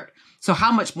deserved. So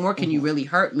how much more can you really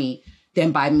hurt me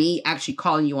than by me actually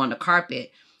calling you on the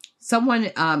carpet?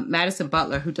 Someone, Madison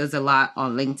Butler, who does a lot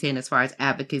on LinkedIn as far as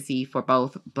advocacy for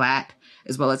both Black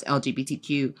as well as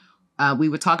LGBTQ, we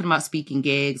were talking about speaking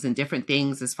gigs and different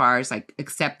things as far as like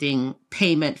accepting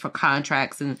payment for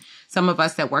contracts. And some of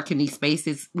us that work in these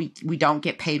spaces, we don't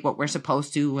get paid what we're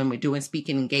supposed to when we're doing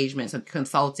speaking engagements and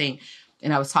consulting.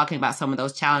 And I was talking about some of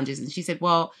those challenges. And she said,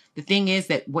 well, the thing is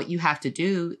that what you have to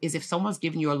do is if someone's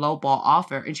giving you a low ball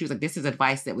offer, and she was like, this is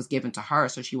advice that was given to her,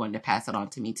 so she wanted to pass it on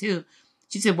to me too.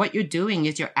 She said, what you're doing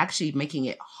is you're actually making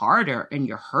it harder and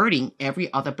you're hurting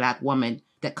every other Black woman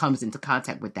that comes into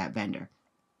contact with that vendor.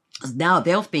 Because now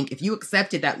they'll think if you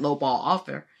accepted that low ball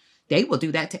offer, they will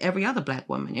do that to every other Black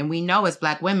woman. And we know as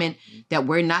Black women that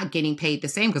we're not getting paid the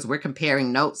same, because we're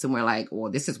comparing notes and we're like,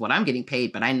 well, this is what I'm getting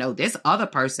paid. But I know this other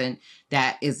person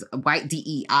that is a white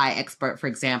DEI expert, for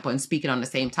example, and speaking on the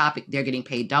same topic, they're getting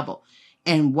paid double.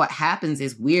 And what happens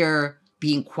is we're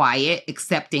being quiet,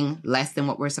 accepting less than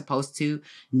what we're supposed to,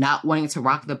 not wanting to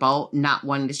rock the boat, not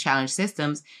wanting to challenge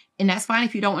systems. And that's fine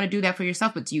if you don't want to do that for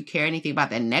yourself, but do you care anything about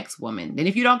that next woman? Then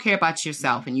if you don't care about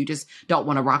yourself and you just don't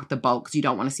want to rock the boat because you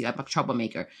don't want to see like a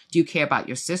troublemaker, do you care about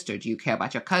your sister? Do you care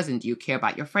about your cousin? Do you care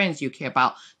about your friends? Do you care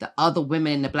about the other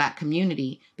women in the Black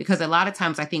community? Because a lot of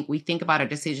times I think we think about our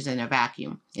decisions in a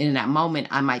vacuum. And in that moment,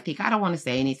 I might think, I don't want to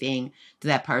say anything to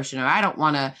that person, or I don't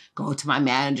want to go to my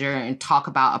manager and talk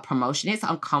about a promotion. It's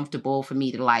uncomfortable for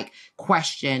me to like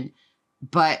question,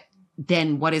 but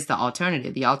then what is the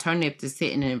alternative? The alternative to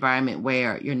sit in an environment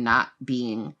where you're not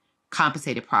being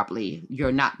compensated properly,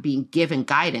 you're not being given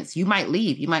guidance. You might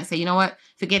leave. You might say, you know what?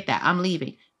 Forget that. I'm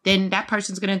leaving. Then that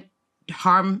person's going to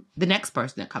harm the next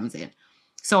person that comes in.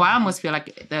 So I almost feel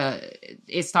like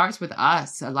it starts with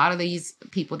us. A lot of these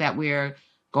people that we're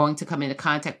going to come into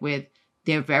contact with,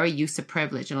 they're very used to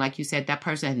privilege. And like you said, that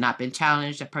person has not been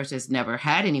challenged. That person has never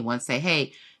had anyone say,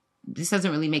 hey, this doesn't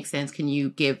really make sense. Can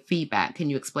you give feedback? Can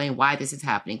you explain why this is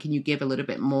happening? Can you give a little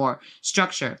bit more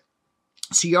structure?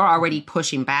 So you're already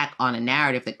pushing back on a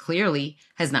narrative that clearly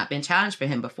has not been challenged for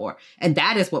him before. And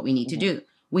that is what we need to do.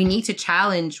 We need to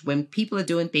challenge when people are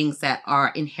doing things that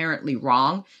are inherently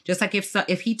wrong. Just like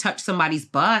if he touched somebody's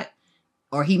butt,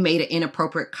 or he made an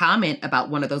inappropriate comment about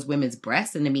one of those women's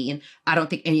breasts in the meeting, I don't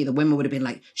think any of the women would have been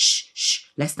like, shh,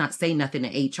 let's not say nothing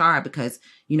to HR because,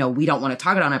 you know, we don't want to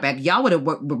target on our back. Y'all would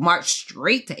have marched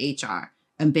straight to HR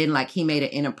and been like, he made an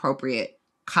inappropriate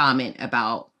comment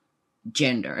about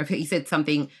gender. If he said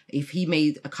something, if he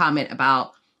made a comment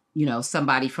about, you know,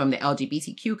 somebody from the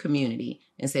LGBTQ community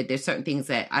and said there's certain things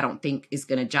that I don't think is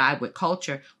going to jive with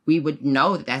culture, we would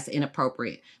know that that's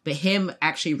inappropriate. But him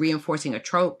actually reinforcing a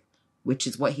trope, which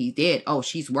is what he did. Oh,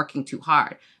 she's working too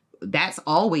hard. That's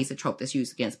always a trope that's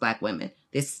used against Black women.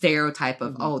 This stereotype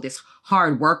of, oh, this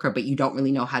hard worker, but you don't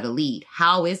really know how to lead.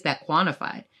 How is that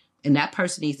quantified? And that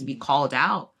person needs to be called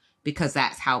out because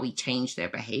that's how we change their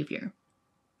behavior.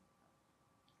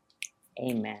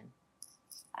 Amen.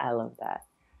 I love that.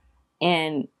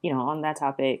 And, on that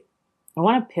topic, I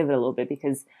want to pivot a little bit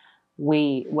because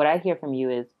what I hear from you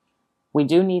is we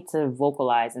do need to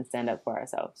vocalize and stand up for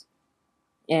ourselves.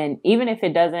 And even if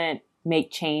it doesn't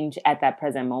make change at that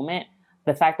present moment,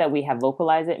 the fact that we have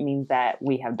vocalized it means that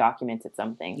we have documented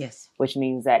something. Yes. Which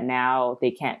means that now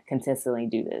they can't consistently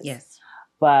do this. Yes.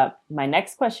 But my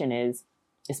next question is,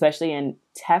 especially in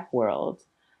tech world,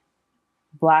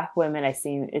 Black women,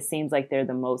 it seems like they're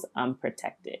the most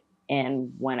unprotected.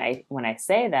 And when I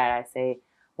say that, I say,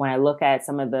 when I look at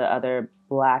some of the other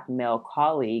Black male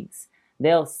colleagues,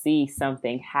 they'll see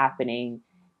something happening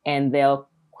and they'll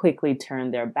quickly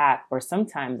turn their back. Or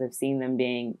sometimes I've seen them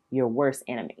being your worst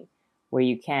enemy, where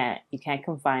you can't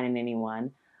confide in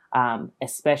anyone,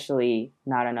 especially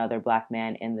not another Black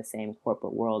man in the same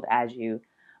corporate world as you,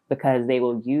 because they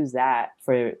will use that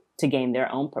to gain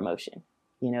their own promotion.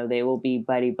 They will be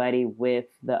buddy with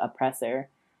the oppressor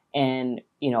and,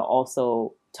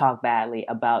 also talk badly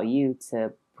about you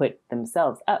to put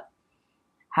themselves up.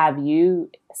 Have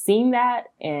you seen that?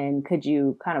 And could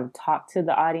you kind of talk to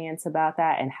the audience about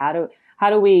that? And how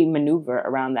do we maneuver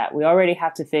around that? We already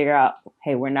have to figure out,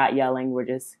 hey, we're not yelling. We're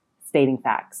just stating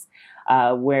facts.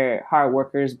 We're hard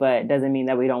workers, but it doesn't mean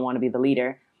that we don't want to be the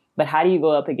leader. But how do you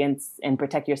go up against and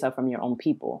protect yourself from your own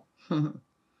people?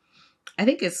 I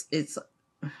think it's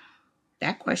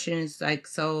that question is like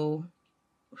so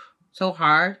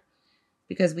hard,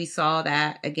 because we saw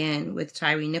that again with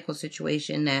Tyre Nichols'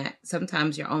 situation, that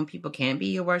sometimes your own people can be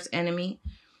your worst enemy.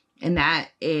 And that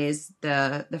is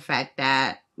the fact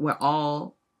that we're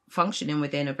all functioning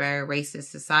within a very racist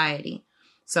society.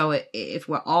 So if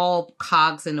we're all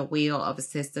cogs in the wheel of a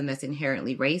system that's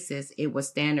inherently racist, it would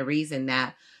stand to reason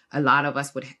that a lot of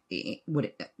us would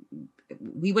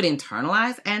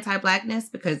internalize anti-Blackness,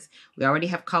 because we already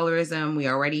have colorism. We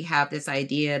already have this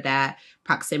idea that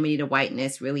proximity to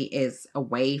whiteness really is a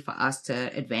way for us to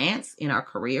advance in our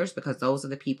careers, because those are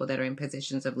the people that are in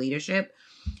positions of leadership.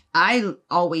 I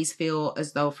always feel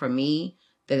as though for me,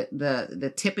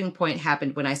 the tipping point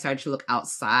happened when I started to look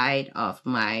outside of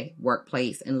my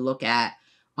workplace and look at,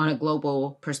 on a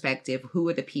global perspective, who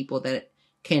are the people that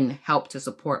can help to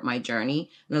support my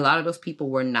journey. And a lot of those people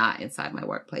were not inside my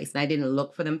workplace. And I didn't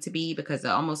look for them to be, because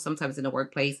almost sometimes in the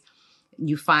workplace,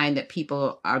 you find that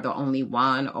people are the only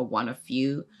one or one of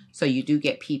few. So you do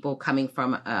get people coming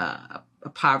from a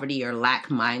poverty or lack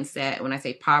mindset. When I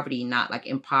say poverty, not like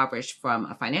impoverished from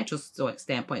a financial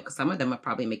standpoint, because some of them are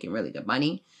probably making really good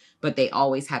money, but they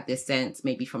always have this sense,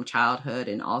 maybe from childhood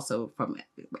and also from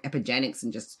epigenetics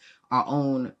and just our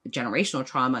own generational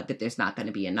trauma, that there's not going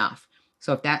to be enough.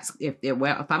 So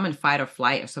if I'm in fight or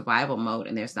flight or survival mode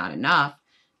and there's not enough,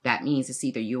 that means it's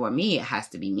either you or me. It has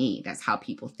to be me. That's how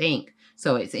people think.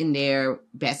 So it's in their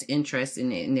best interest,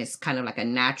 in this kind of like a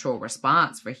natural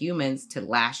response for humans to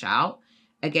lash out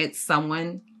against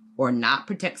someone or not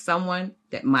protect someone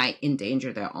that might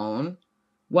endanger their own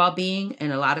well-being.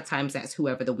 And a lot of times that's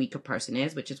whoever the weaker person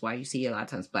is, which is why you see a lot of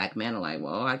times Black men are like,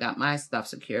 well, I got my stuff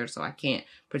secured, so I can't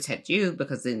protect you,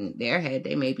 because in their head,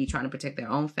 they may be trying to protect their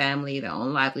own family, their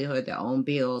own livelihood, their own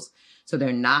bills. So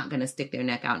they're not going to stick their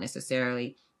neck out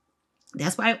necessarily.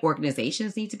 That's why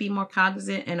organizations need to be more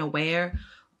cognizant and aware.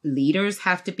 Leaders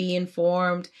have to be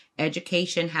informed.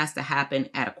 Education has to happen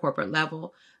at a corporate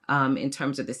level. In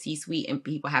terms of the C-suite, and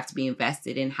people have to be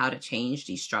invested in how to change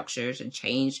these structures and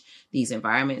change these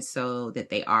environments so that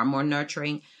they are more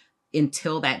nurturing.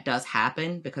 Until that does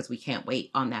happen, because we can't wait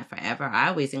on that forever, I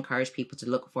always encourage people to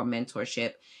look for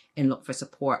mentorship and look for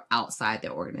support outside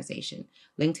their organization.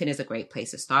 LinkedIn is a great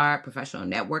place to start. Professional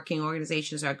networking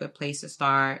organizations are a good place to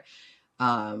start.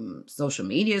 Social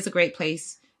media is a great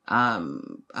place.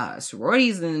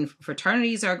 Sororities and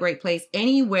fraternities are a great place.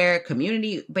 Anywhere,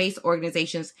 community-based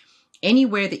organizations,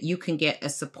 anywhere that you can get a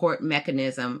support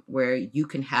mechanism where you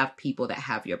can have people that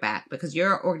have your back, because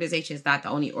your organization is not the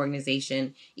only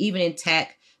organization. Even in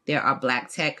tech, there are Black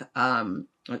tech,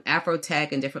 Afro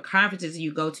tech, and different conferences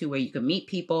you go to where you can meet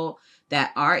people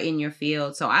that are in your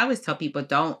field. So I always tell people,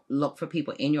 don't look for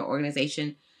people in your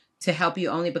organization to help you,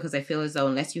 only because I feel as though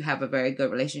unless you have a very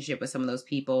good relationship with some of those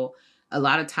people, a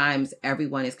lot of times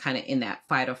everyone is kind of in that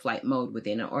fight or flight mode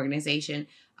within an organization.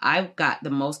 I've got the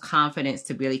most confidence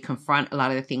to really confront a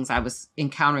lot of the things I was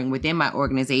encountering within my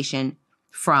organization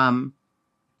from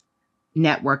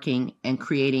networking and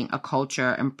creating a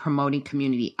culture and promoting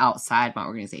community outside my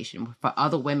organization, for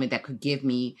other women that could give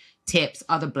me tips,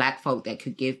 other Black folk that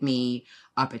could give me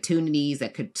opportunities,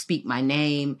 that could speak my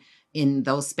name. in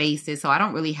those spaces. So I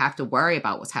don't really have to worry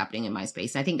about what's happening in my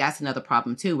space. And I think that's another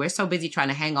problem too. We're so busy trying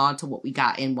to hang on to what we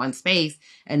got in one space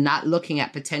and not looking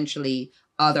at potentially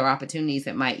other opportunities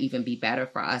that might even be better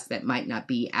for us, that might not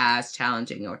be as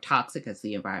challenging or toxic as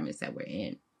the environments that we're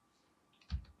in.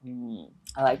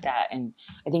 I like that. And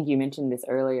I think you mentioned this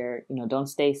earlier, don't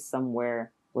stay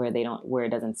somewhere where it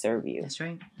doesn't serve you. That's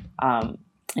right.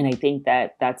 And I think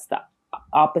that that's the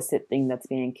opposite thing that's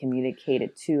being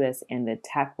communicated to us in the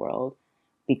tech world,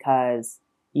 because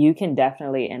you can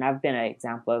definitely, and I've been an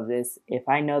example of this, if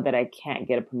I know that I can't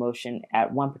get a promotion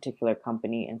at one particular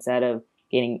company, instead of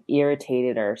getting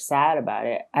irritated or sad about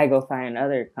it, I go find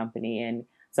another company and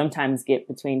sometimes get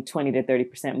between 20 to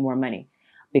 30% more money,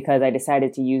 because I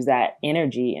decided to use that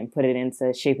energy and put it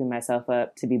into shaping myself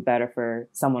up to be better for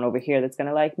someone over here that's going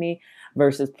to like me,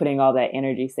 versus putting all that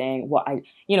energy saying, well,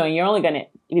 you're only going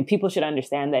to, people should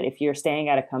understand that if you're staying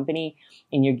at a company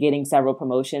and you're getting several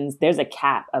promotions, there's a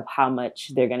cap of how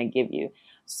much they're going to give you.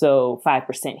 So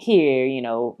 5% here,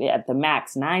 at the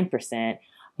max 9%,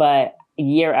 but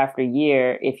year after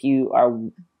year, if you are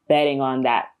betting on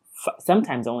that,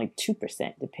 sometimes only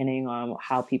 2%, depending on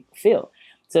how people feel.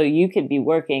 So you could be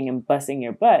working and busting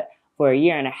your butt for a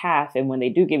year and a half, and when they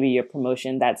do give you your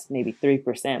promotion, that's maybe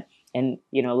 3%. And,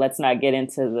 let's not get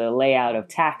into the layout of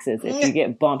taxes. If you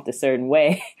get bumped a certain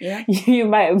way, you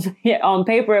might, on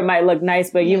paper, it might look nice,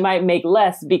 but you might make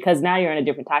less because now you're in a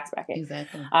different tax bracket.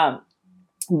 Exactly.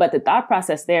 But the thought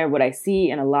process there, what I see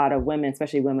in a lot of women,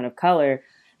 especially women of color,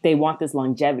 they want this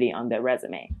longevity on their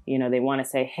resume. They want to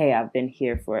say, hey, I've been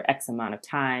here for X amount of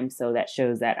time. So that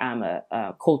shows that I'm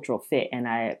a cultural fit and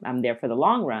I'm there for the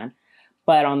long run.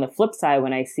 But on the flip side,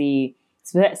 when I see,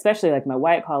 especially like my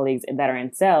white colleagues that are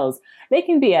in sales, they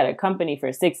can be at a company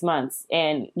for 6 months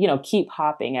and, keep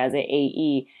hopping as an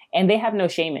AE, and they have no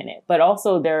shame in it. But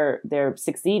also they're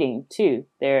succeeding too.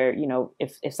 They're,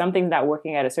 if something's not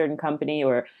working at a certain company,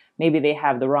 or maybe they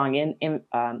have the wrong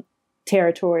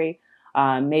territory,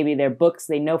 maybe their books,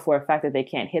 they know for a fact that they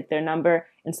can't hit their number.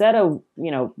 Instead of,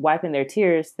 wiping their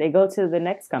tears, they go to the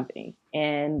next company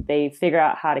and they figure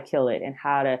out how to kill it and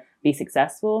how to be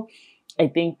successful. I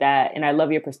think that, and I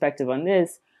love your perspective on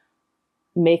this,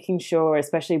 making sure,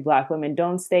 especially Black women,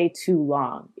 don't stay too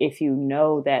long if you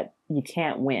know that you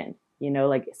can't win.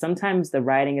 Like sometimes the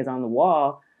writing is on the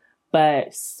wall,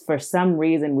 but for some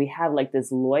reason we have like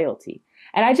this loyalty.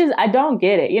 And I don't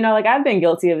get it. Like I've been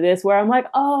guilty of this where I'm like,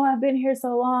 oh, I've been here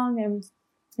so long and,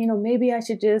 maybe I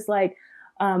should just like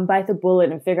bite the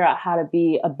bullet and figure out how to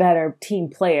be a better team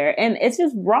player. And it's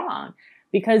just wrong,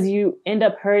 because you end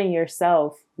up hurting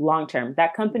yourself long term.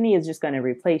 That company is just going to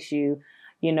replace you.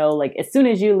 Like as soon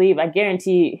as you leave, I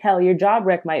guarantee, hell, your job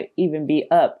rec might even be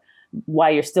up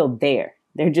while you're still there.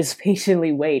 They're just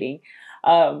patiently waiting.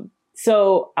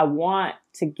 So I want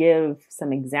to give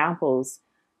some examples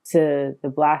to the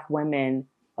Black women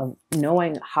of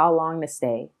knowing how long to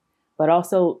stay, but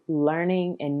also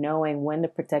learning and knowing when to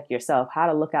protect yourself, how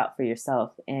to look out for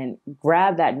yourself and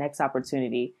grab that next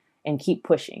opportunity and keep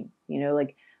pushing.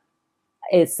 Like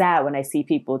it's sad when I see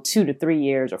people 2 to 3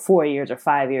 years or 4 years or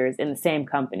 5 years in the same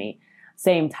company,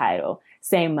 same title,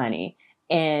 same money,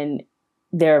 and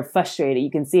they're frustrated.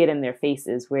 You can see it in their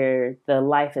faces where the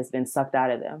life has been sucked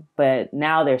out of them. But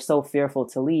now they're so fearful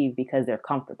to leave because they're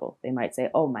comfortable. They might say,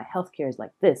 oh, my healthcare is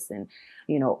like this. And,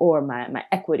 or my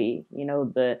equity,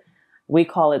 we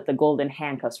call it the golden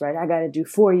handcuffs, right? I got to do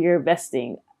 4-year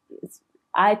vesting.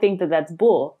 I think that that's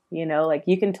bull, like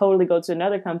you can totally go to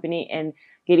another company and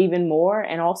get even more,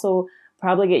 and also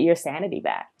probably get your sanity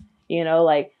back,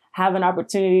 like have an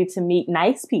opportunity to meet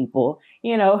nice people,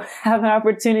 have an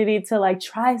opportunity to like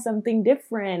try something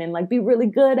different and like be really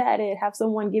good at it. Have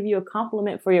someone give you a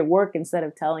compliment for your work instead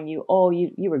of telling you, oh,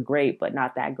 you were great, but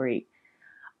not that great.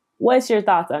 What's your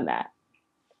thoughts on that?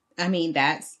 I mean,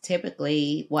 that's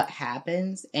typically what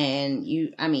happens. And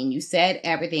you said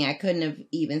everything. I couldn't have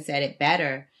even said it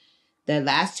better. The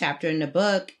last chapter in the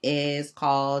book is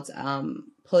called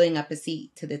Pulling Up a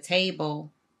Seat to the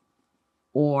Table,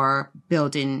 or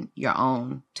building your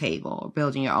own table, or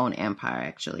building your own empire,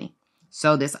 actually.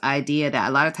 So this idea that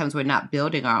a lot of times we're not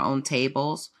building our own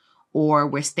tables, or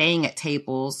we're staying at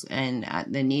tables. And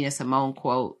the Nina Simone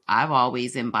quote I've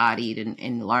always embodied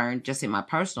and learned just in my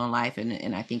personal life,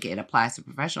 and I think it applies to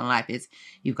professional life, is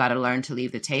you've got to learn to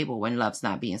leave the table when love's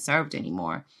not being served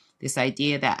anymore. This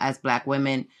idea that as Black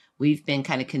women, we've been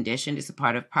kind of conditioned. It's a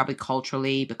part of probably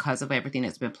culturally, because of everything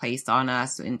that's been placed on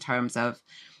us in terms of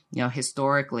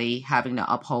historically having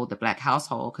to uphold the Black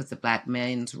household because the Black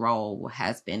men's role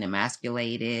has been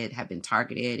emasculated, have been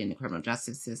targeted in the criminal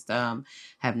justice system,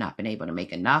 have not been able to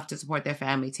make enough to support their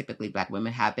family. Typically, Black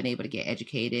women have been able to get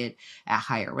educated at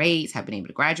higher rates, have been able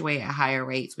to graduate at higher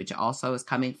rates, which also is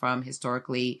coming from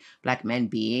historically Black men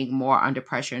being more under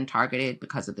pressure and targeted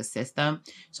because of the system.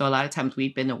 So a lot of times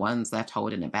we've been the ones left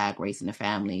holding the bag, raising the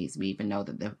families. We even know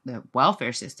that the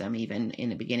welfare system, even in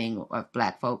the beginning of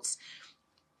Black folks,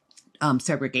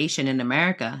 segregation in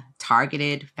America,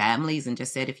 targeted families and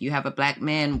just said, if you have a Black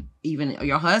man, even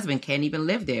your husband can't even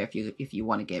live there if you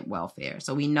want to get welfare.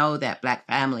 So we know that Black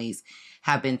families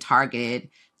have been targeted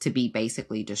to be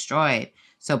basically destroyed.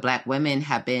 So Black women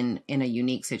have been in a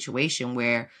unique situation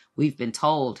where we've been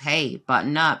told, hey,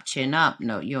 button up, chin up.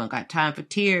 No, you don't got time for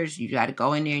tears. You got to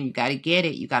go in there and you got to get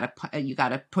it. You got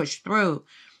to push through.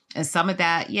 And some of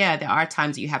that, yeah, there are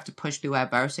times that you have to push through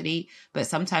adversity, but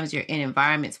sometimes you're in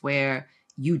environments where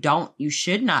you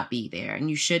should not be there, and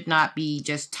you should not be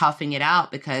just toughing it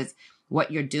out, because what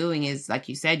you're doing is, like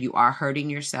you said, you are hurting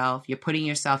yourself. You're putting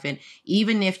yourself in,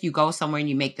 even if you go somewhere and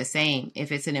you make the same,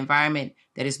 if it's an environment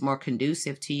that is more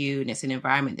conducive to you and it's an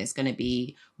environment that's going to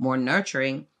be more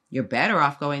nurturing, you're better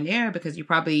off going there because you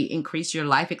probably increase your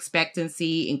life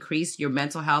expectancy, increase your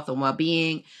mental health and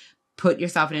well-being, put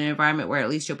yourself in an environment where at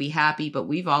least you'll be happy. But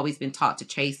we've always been taught to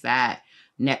chase that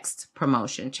next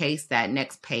promotion, chase that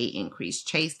next pay increase,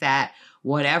 chase that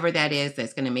whatever that is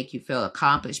that's going to make you feel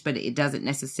accomplished. But it doesn't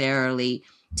necessarily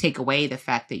take away the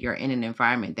fact that you're in an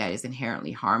environment that is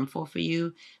inherently harmful for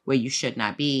you, where you should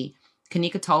not be.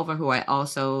 Kanika Tolver, who I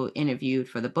also interviewed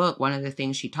for the book, one of the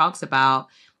things she talks about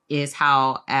is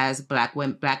how, as Black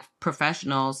women, Black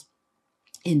professionals,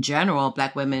 in general,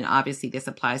 Black women, obviously this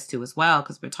applies to as well,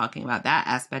 because we're talking about that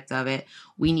aspect of it.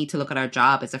 We need to look at our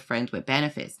job as a friends with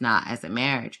benefits, not as a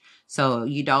marriage. So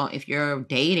if you're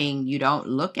dating, you don't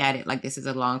look at it like this is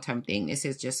a long-term thing. This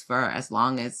is just for as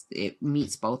long as it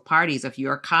meets both parties. If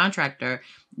you're a contractor,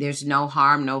 there's no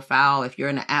harm, no foul. If you're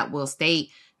in an at-will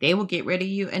state, they will get rid of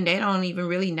you, and they don't even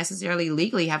really necessarily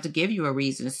legally have to give you a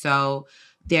reason. So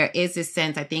there is this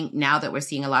sense, I think, now that we're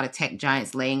seeing a lot of tech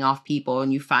giants laying off people,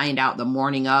 and you find out the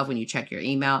morning of when you check your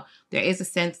email, there is a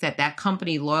sense that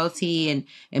company loyalty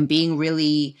and being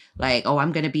really like, oh,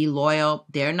 I'm going to be loyal.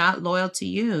 They're not loyal to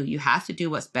you. You have to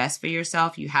do what's best for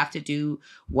yourself. You have to do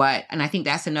and I think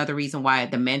that's another reason why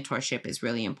the mentorship is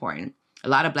really important. A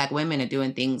lot of Black women are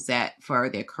doing things that for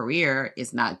their career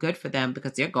is not good for them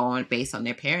because they're going based on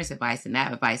their parents' advice, and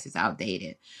that advice is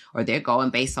outdated. Or they're going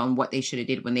based on what they should have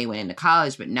did when they went into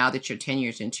college. But now that you're 10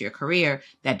 years into your career,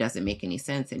 that doesn't make any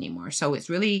sense anymore. So it's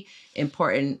really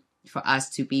important for us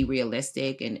to be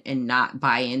realistic and not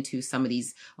buy into some of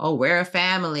these, oh, we're a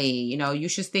family, you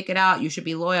should stick it out, you should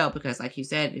be loyal, because like you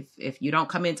said, if you don't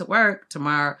come into work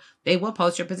tomorrow, they will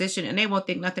post your position and they won't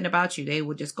think nothing about you. They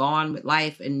will just go on with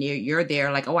life, and you're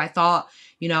there like, oh, I thought,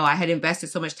 I had invested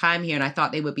so much time here and I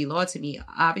thought they would be loyal to me.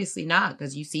 Obviously not,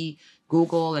 because you see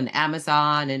Google and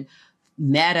Amazon and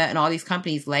Meta and all these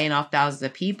companies laying off thousands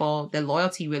of people. The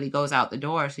loyalty really goes out the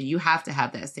door. So you have to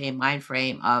have that same mind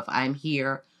frame of, I'm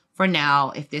here for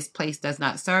now. If this place does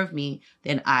not serve me,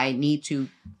 then I need to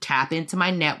tap into my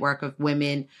network of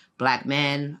women, Black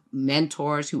men,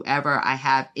 mentors, whoever I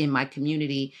have in my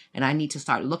community, and I need to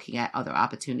start looking at other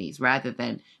opportunities rather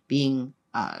than being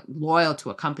loyal to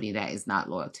a company that is not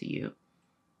loyal to you.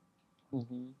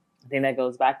 Mm-hmm. I think that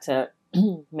goes back to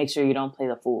make sure you don't play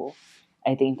the fool.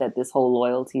 I think that this whole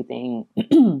loyalty thing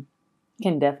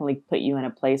can definitely put you in a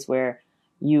place where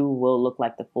you will look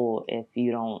like the fool if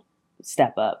you don't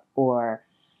step up. Or,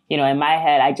 in my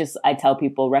head, I tell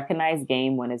people, recognize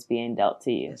game when it's being dealt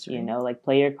to you. That's right. Like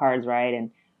play your cards right.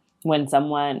 And when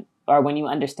you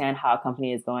understand how a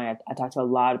company is going, I talk to a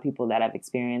lot of people that have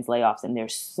experienced layoffs and they're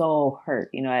so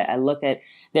hurt. I look at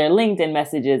their LinkedIn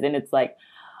messages and it's like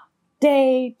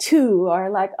day 2 or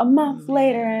like a month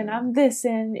later, and I'm this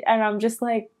and I'm just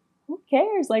like, who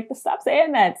cares? Like, stop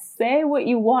saying that. Say what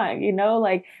you want,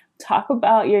 like talk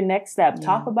about your next step,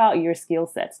 talk about your skill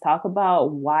sets, talk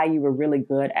about why you were really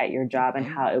good at your job and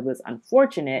how it was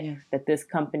unfortunate that this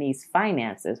company's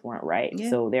finances weren't right.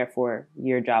 So therefore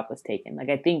your job was taken. Like,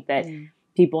 I think that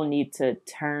people need to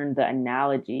turn the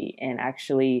analogy and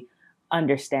actually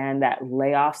understand that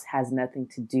layoffs has nothing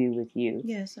to do with you.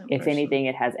 Yes, if anything,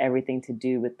 it has everything to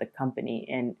do with the company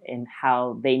and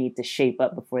how they need to shape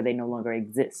up before they no longer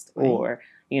exist, or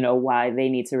why they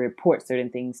need to report certain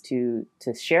things to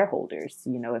shareholders,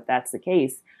 if that's the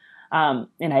case. And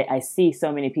I see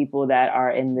so many people that are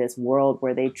in this world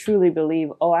where they truly believe,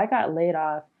 oh, I got laid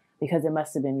off because it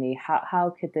must have been me.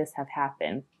 How could this have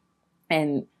happened?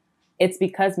 And it's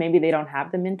because maybe they don't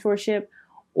have the mentorship,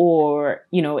 or,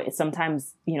 you know,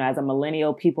 sometimes, you know, as a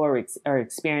millennial, people are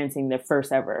experiencing their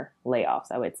first ever layoffs,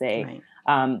 I would say.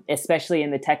 Right. Especially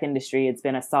in the tech industry, it's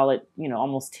been a solid, you know,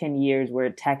 almost 10 years where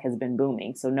tech has been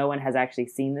booming. So no one has actually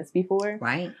seen this before.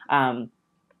 Right.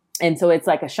 And so it's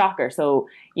like a shocker. So,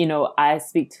 you know, I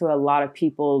speak to a lot of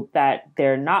people that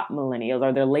they're not millennials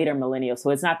or they're later millennials. So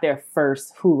it's not their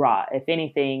first hoorah. If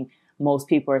anything, most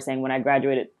people are saying, when I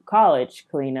graduated college,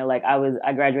 Kalina, like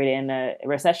I graduated in a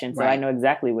recession. So right. I know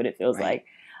exactly what it feels right.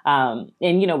 like.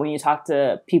 And, you know, when you talk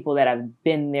to people that have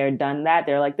been there, done that,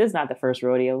 they're like, this is not the first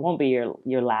rodeo. It won't be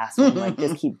your last one. Like,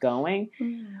 just keep going.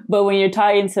 But when you're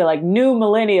talking to like new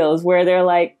millennials where they're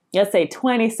like, let's say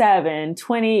 27,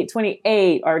 20,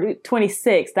 28 or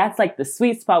 26, that's like the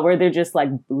sweet spot where they're just like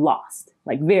lost,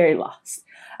 like very lost.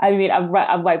 I mean,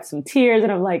 I've wiped some tears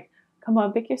and I'm like, come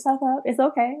on, pick yourself up. It's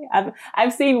okay.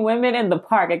 I've seen women in the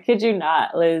park. I kid you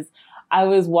not, Liz. I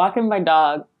was walking my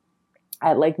dog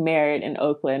at Lake Merritt in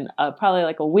Oakland, probably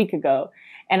like a week ago.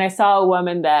 And I saw a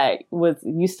woman that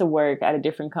used to work at a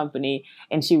different company,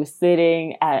 and she was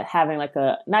sitting at having like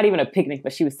not even a picnic,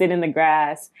 but she was sitting in the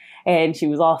grass and she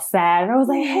was all sad. And I was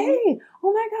like, hey,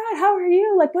 oh my God, how are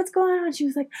you? Like, what's going on? She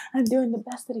was like, I'm doing the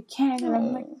best that I can. And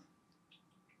I'm like,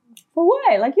 for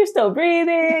what? Like, you're still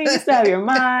breathing. You still have your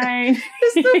mind.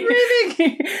 You're still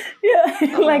breathing.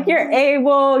 Yeah, like you're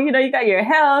able, you know, you got your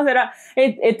health. And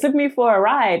it took me for a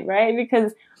ride, right?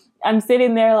 Because I'm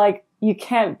sitting there like, you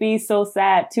can't be so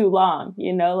sad too long,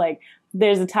 you know, like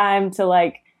there's a time to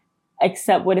like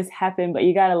accept what has happened, but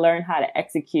you got to learn how to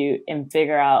execute and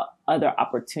figure out other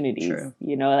opportunities. True.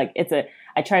 You know, like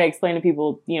I try to explain to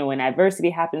people, you know, when adversity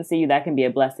happens to you, that can be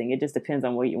a blessing. It just depends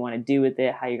on what you want to do with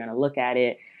it, how you're going to look at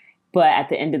it. But at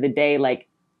the end of the day, like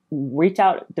reach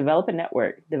out, develop a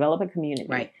network, develop a community,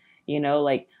 right? You know,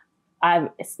 like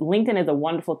LinkedIn is a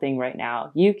wonderful thing right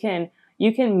now. You can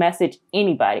message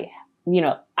anybody. You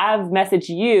know, I've messaged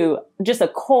you just a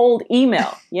cold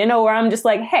email, you know, where I'm just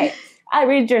like, hey, I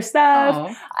read your stuff.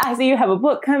 Aww. I see you have a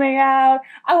book coming out.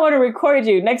 I want to record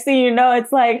you. Next thing you know,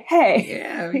 it's like,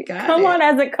 hey, come on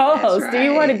as a co-host. Right. Do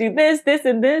you want to do this, this,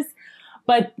 and this?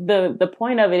 But the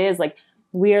point of it is like,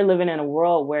 we are living in a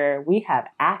world where we have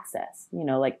access, you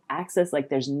know, like access, like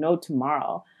there's no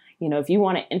tomorrow. You know, if you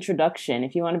want an introduction,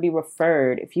 if you want to be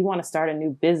referred, if you want to start a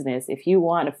new business, if you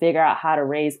want to figure out how to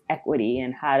raise equity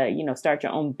and how to, you know, start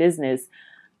your own business,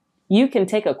 you can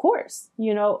take a course,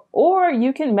 you know, or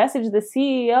you can message the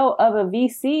CEO of a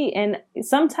VC and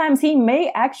sometimes he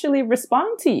may actually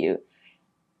respond to you.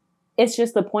 It's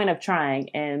just the point of trying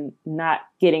and not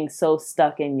getting so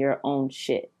stuck in your own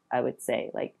shit, I would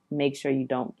say. Like, make sure you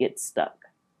don't get stuck.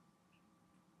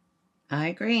 I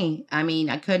agree. I mean,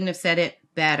 I couldn't have said it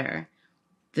better.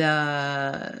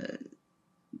 The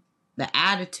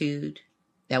attitude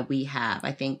that we have,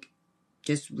 I think,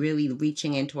 just really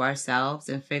reaching into ourselves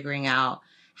and figuring out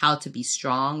how to be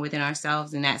strong within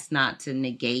ourselves. And that's not to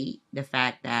negate the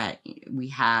fact that we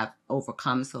have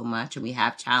overcome so much and we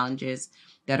have challenges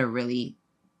that are really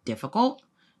difficult.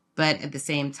 But at the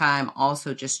same time,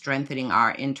 also just strengthening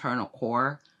our internal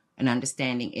core and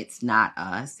understanding it's not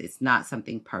us. It's not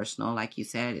something personal. Like you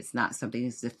said, it's not something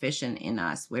that's deficient in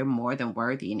us. We're more than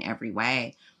worthy in every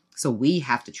way. So we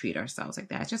have to treat ourselves like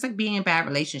that. It's just like being in bad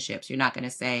relationships. You're not going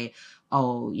to say,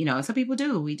 oh, you know, and some people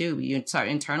do. We start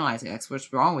internalizing, that's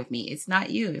what's wrong with me. It's not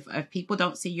you. If people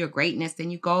don't see your greatness, then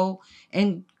you go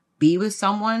and be with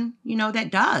someone, you know,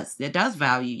 that does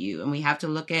value you. And we have to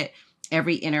look at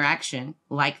every interaction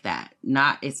like that.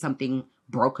 Not it's something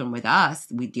broken with us.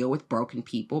 We deal with broken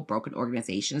people, broken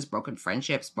organizations, broken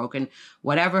friendships, broken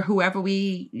whoever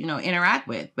we, you know, interact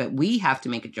with. But we have to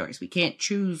make a choice. We can't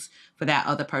choose for that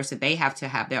other person. They have to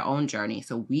have their own journey.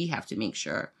 So we have to make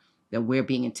sure that we're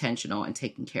being intentional and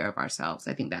taking care of ourselves.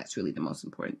 I think that's really the most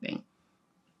important thing.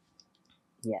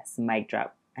 Yes, mic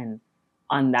drop. And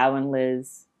on that one,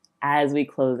 Liz, as we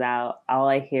close out, all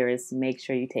I hear is make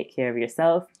sure you take care of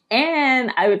yourself.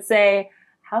 And I would say,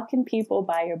 how can people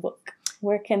buy your book?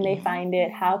 Where can they find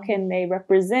it? How can they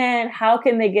represent? How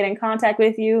can they get in contact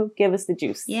with you? Give us the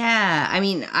juice. Yeah, I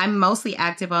mean, I'm mostly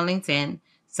active on LinkedIn.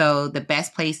 So the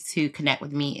best place to connect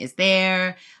with me is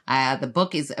there. The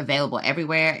book is available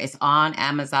everywhere. It's on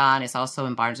Amazon. It's also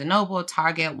in Barnes & Noble,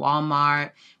 Target,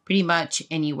 Walmart, pretty much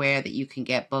anywhere that you can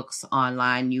get books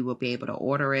online. You will be able to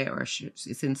order it, or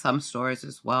it's in some stores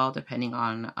as well, depending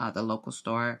on the local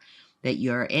store that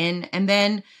you're in. And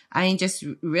then, I mean, just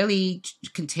really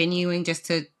continuing just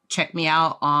to check me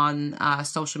out on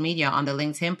social media on the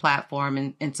LinkedIn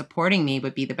platform, and supporting me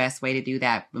would be the best way to do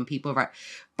that. When people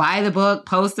buy the book,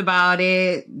 post about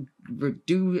it,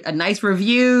 do a nice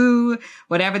review,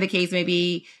 whatever the case may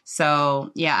be.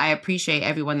 So yeah, I appreciate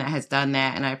everyone that has done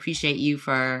that. And I appreciate you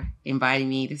for inviting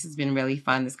me. This has been really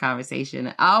fun, this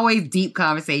conversation. Always deep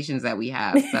conversations that we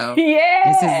have. So yeah.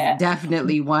 This is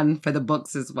definitely one for the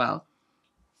books as well.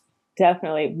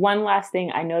 Definitely. One last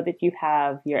thing. I know that you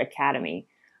have your academy.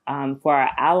 For our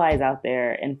allies out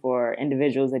there and for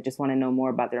individuals that just want to know more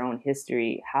about their own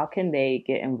history, how can they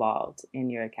get involved in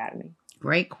your academy?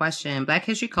 Great question. Black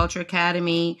History Culture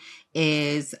Academy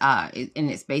is, and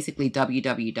it's basically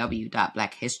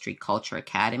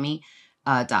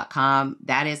www.blackhistorycultureacademy.com.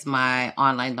 That is my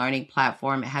online learning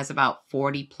platform. It has about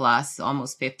 40 plus,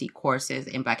 almost 50 courses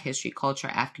in Black history, culture,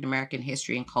 African American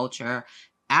history and culture,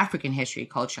 African history,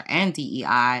 culture, and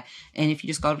DEI. And if you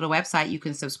just go to the website, you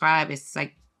can subscribe. It's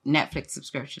like Netflix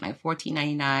subscription, like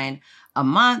 $14.99 a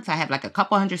month. I have like a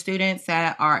couple hundred students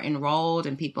that are enrolled,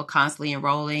 and people constantly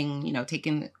enrolling,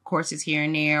 taking courses here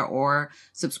and there or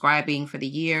subscribing for the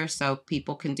year. So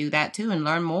people can do that too and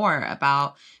learn more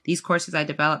about these courses I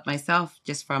developed myself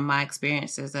just from my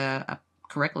experience as a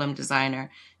curriculum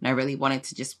designer. And I really wanted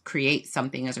to just create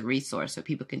something as a resource so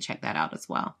people can check that out as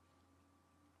well.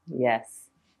 Yes.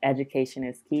 Education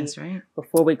is key. That's right.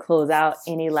 Before we close out,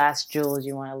 any last jewels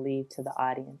you want to leave to the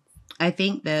audience? I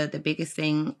think the biggest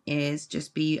thing is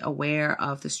just be aware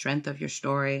of the strength of your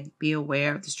story. Be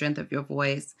aware of the strength of your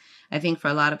voice. I think for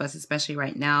a lot of us, especially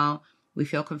right now, we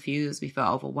feel confused. We feel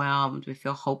overwhelmed. We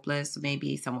feel hopeless,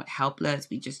 maybe somewhat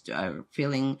helpless. We just are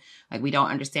feeling like we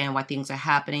don't understand why things are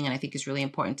happening. And I think it's really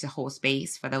important to hold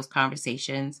space for those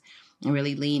conversations and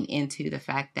really lean into the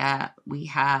fact that we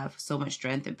have so much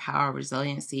strength and power,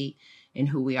 resiliency in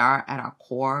who we are at our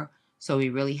core. So we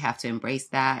really have to embrace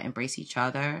that, embrace each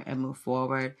other, and move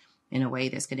forward in a way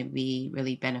that's going to be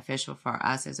really beneficial for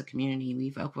us as a community.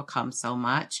 We've overcome so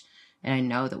much, and I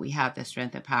know that we have the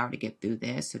strength and power to get through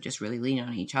this. So just really lean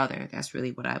on each other. That's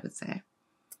really what I would say.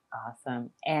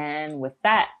 Awesome. And with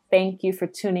that, thank you for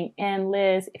tuning in,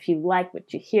 Liz. If you like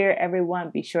what you hear, everyone,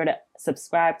 be sure to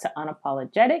subscribe to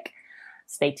Unapologetic.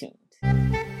 Stay tuned.